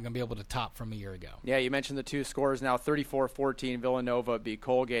that they're not going to be able to top from a year ago. Yeah, you mentioned the two scores now, 34-14. Villanova beat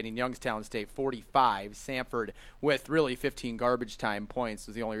Colgate, and Youngstown State 45. Sanford with really 15 garbage time points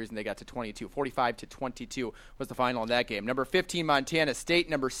was the only reason they got to 22. 45-22 was the final in that game. Number 15, Montana State.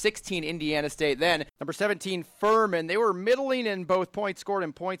 Number 16, Indiana State. Then number 17, Furman. They were middling in both points scored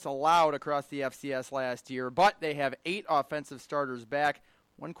and points allowed across the FCS last year, but they have 8 offensive starters back.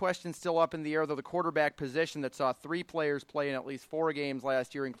 One question still up in the air, though, the quarterback position that saw 3 players play in at least 4 games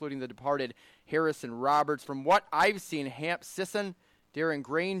last year, including the departed Harrison Roberts. From what I've seen, Hamp Sisson, Darren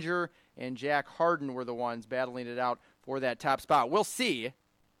Granger, and Jack Harden were the ones battling it out for that top spot. We'll see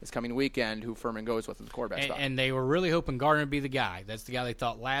this coming weekend who Furman goes with in the quarterback spot. And they were really hoping Gardner would be the guy. That's the guy they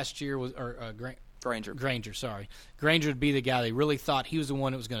thought last year was Granger. Granger would be the guy. They really thought he was the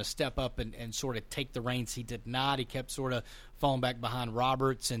one that was going to step up and sort of take the reins. He did not. He kept sort of falling back behind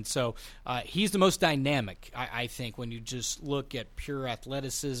Roberts. And so he's the most dynamic, I think, when you just look at pure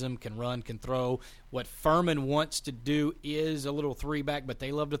athleticism, can run, can throw. What Furman wants to do is a little 3-back, but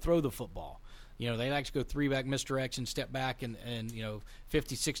they love to throw the football. You know, they like to go 3-back misdirection, step back, and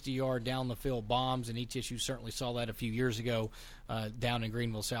 50, 60-yard down the field bombs, and ETSU certainly saw that a few years ago down in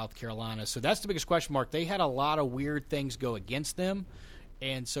Greenville, South Carolina. So that's the biggest question mark. They had a lot of weird things go against them,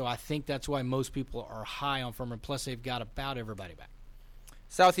 and so I think that's why most people are high on Furman. Plus, they've got about everybody back.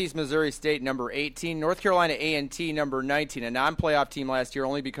 Southeast Missouri State, number 18. North Carolina A&T, number 19. A non-playoff team last year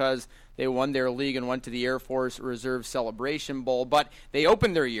only because they won their league and went to the Air Force Reserve Celebration Bowl. But they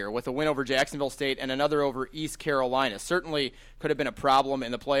opened their year with a win over Jacksonville State and another over East Carolina. Certainly could have been a problem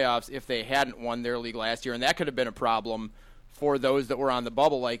in the playoffs if they hadn't won their league last year, and that could have been a problem for those that were on the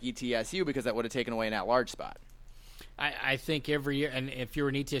bubble like ETSU because that would have taken away an at-large spot. I think every year, and if you're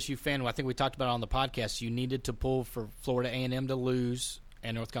an ETSU fan, I think we talked about it on the podcast, you needed to pull for Florida A&M to lose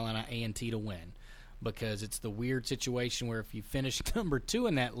and North Carolina A&T to win, because it's the weird situation where if you finish number 2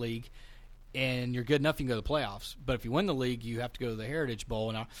 in that league and you're good enough, you can go to the playoffs. But if you win the league, you have to go to the Heritage Bowl.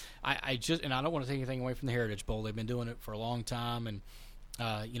 And I don't want to take anything away from the Heritage Bowl. They've been doing it for a long time, and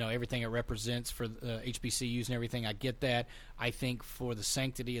everything it represents for HBCUs and everything. I get that. I think for the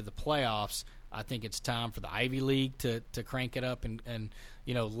sanctity of the playoffs, I think it's time for the Ivy League to crank it up and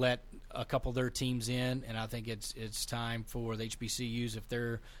let a couple of their teams in, and I think it's time for the HBCUs, if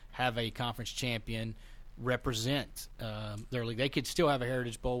they have a conference champion, represent their league. They could still have a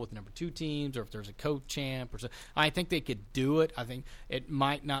Heritage Bowl with number 2 teams, or if there's a co-champ or so. I think they could do it. I think it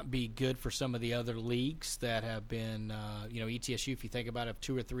might not be good for some of the other leagues that have been, ETSU, if you think about it, if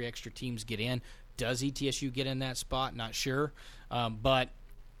 2 or 3 extra teams get in, does ETSU get in that spot? Not sure. But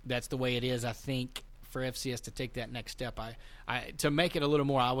that's the way it is. I think for FCS to take that next step, to make it a little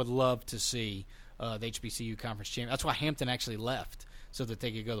more, I would love to see the HBCU conference champion. That's why Hampton actually left, so that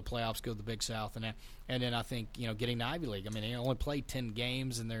they could go to the playoffs, go to the Big South, and then I think getting the Ivy League. I mean, they only play 10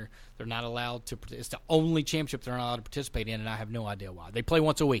 games, and they're not allowed to. It's the only championship they're not allowed to participate in, and I have no idea why. They play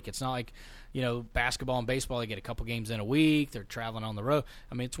once a week. It's not like basketball and baseball. They get a couple games in a week. They're traveling on the road.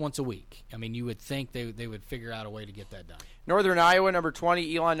 I mean, it's once a week. I mean, you would think they would figure out a way to get that done. Northern Iowa, number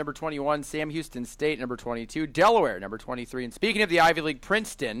 20. Elon, number 21. Sam Houston State, number 22. Delaware, number 23. And speaking of the Ivy League,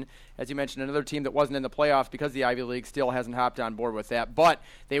 Princeton, as you mentioned, another team that wasn't in the playoffs because the Ivy League still hasn't hopped on board with that. But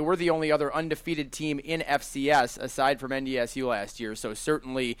they were the only other undefeated team in FCS aside from NDSU last year. So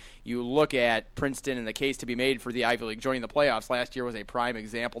certainly you look at Princeton and the case to be made for the Ivy League joining the playoffs. Last year was a prime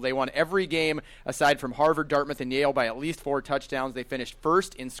example. They won every game aside from Harvard, Dartmouth, and Yale by at least 4 touchdowns. They finished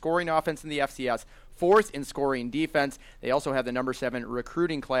first in scoring offense in the FCS, 4th in scoring defense. They also have the number 7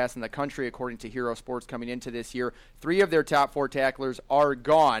 recruiting class in the country, according to Hero Sports, coming into this year. 3 of their top 4 tacklers are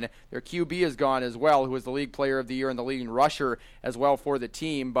gone. Their QB is gone as well, who was the league player of the year and the leading rusher as well for the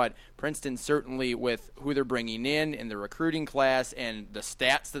team. But Princeton, certainly with who they're bringing in the recruiting class and the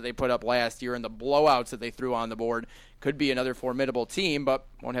stats that they put up last year and the blowouts that they threw on the board, could be another formidable team, but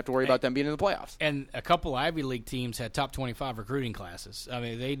won't have to worry about them being in the playoffs. And a couple Ivy League teams had top 25 recruiting classes. I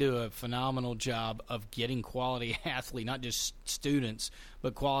mean, they do a phenomenal job of getting quality athletes, not just students,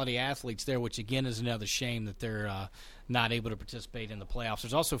 but quality athletes there, which, again, is another shame that they're not able to participate in the playoffs.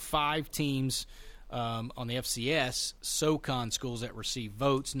 There's also 5 teams on the FCS, SoCon schools that receive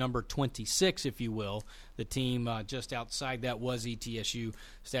votes. Number 26, if you will, the team just outside that was ETSU,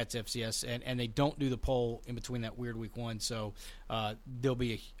 Stats FCS, and they don't do the poll in between that weird week 1, so there'll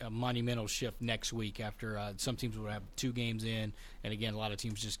be a monumental shift next week after some teams will have 2 games in, and again, a lot of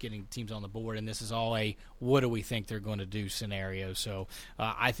teams just getting teams on the board, and this is all a what do we think they're going to do scenario. So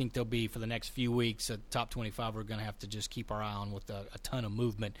I think they'll be, for the next few weeks, top 25 we're going to have to just keep our eye on with a ton of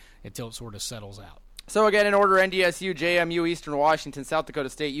movement until it sort of settles out. So again, in order: NDSU, JMU, Eastern Washington, South Dakota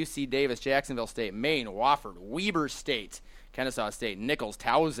State, UC Davis, Jacksonville State, Maine, Wofford, Weber State, Kennesaw State, Nichols,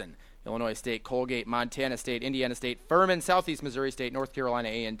 Towson, Illinois State, Colgate, Montana State, Indiana State, Furman, Southeast Missouri State, North Carolina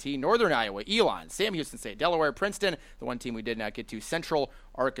A&T, Northern Iowa, Elon, Sam Houston State, Delaware, Princeton, the one team we did not get to, Central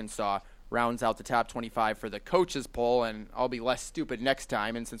Arkansas, rounds out the top 25 for the coaches poll, and I'll be less stupid next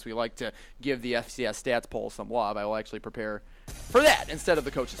time, and since we like to give the FCS stats poll some love, I will actually prepare for that instead of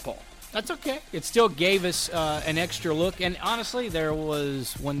the coaches poll. That's okay. It still gave us an extra look, and honestly, there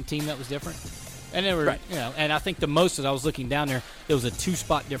was one team that was different, and there were, right. And I think the most that I was looking down there was a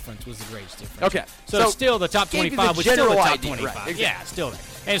 2-spot difference was the greatest difference. Okay, so still the top 25 was still the top 25. Right, exactly. Yeah, still there,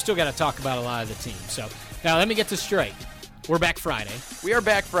 and still got to talk about a lot of the teams. So now let me get this straight. We're back Friday. We are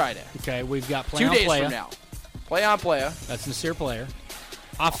back Friday. Okay, we've got play 2 on days playa. from now. Play on playa. That's Nasir Player.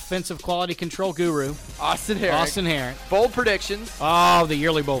 Offensive quality control guru. Austin Herrick. Bold predictions. Oh, the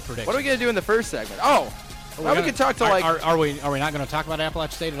yearly bold predictions. What are we going to do in the first segment? Oh, well, we can talk to Are we not going to talk about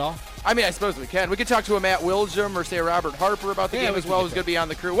Appalachian State at all? I mean, I suppose we can. We could talk to a Matt Wiljum or say a Robert Harper about the game as well, who's going to be on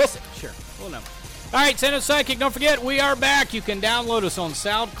the crew. We'll see. Sure. We'll know. All right, San Jose Sidekick, don't forget, we are back. You can download us on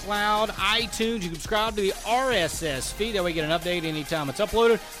SoundCloud, iTunes. You can subscribe to the RSS feed. That way you get an update anytime it's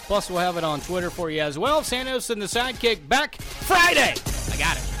uploaded. Plus, we'll have it on Twitter for you as well. San Jose and the Sidekick back Friday. I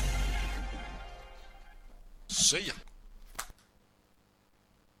got it. See ya.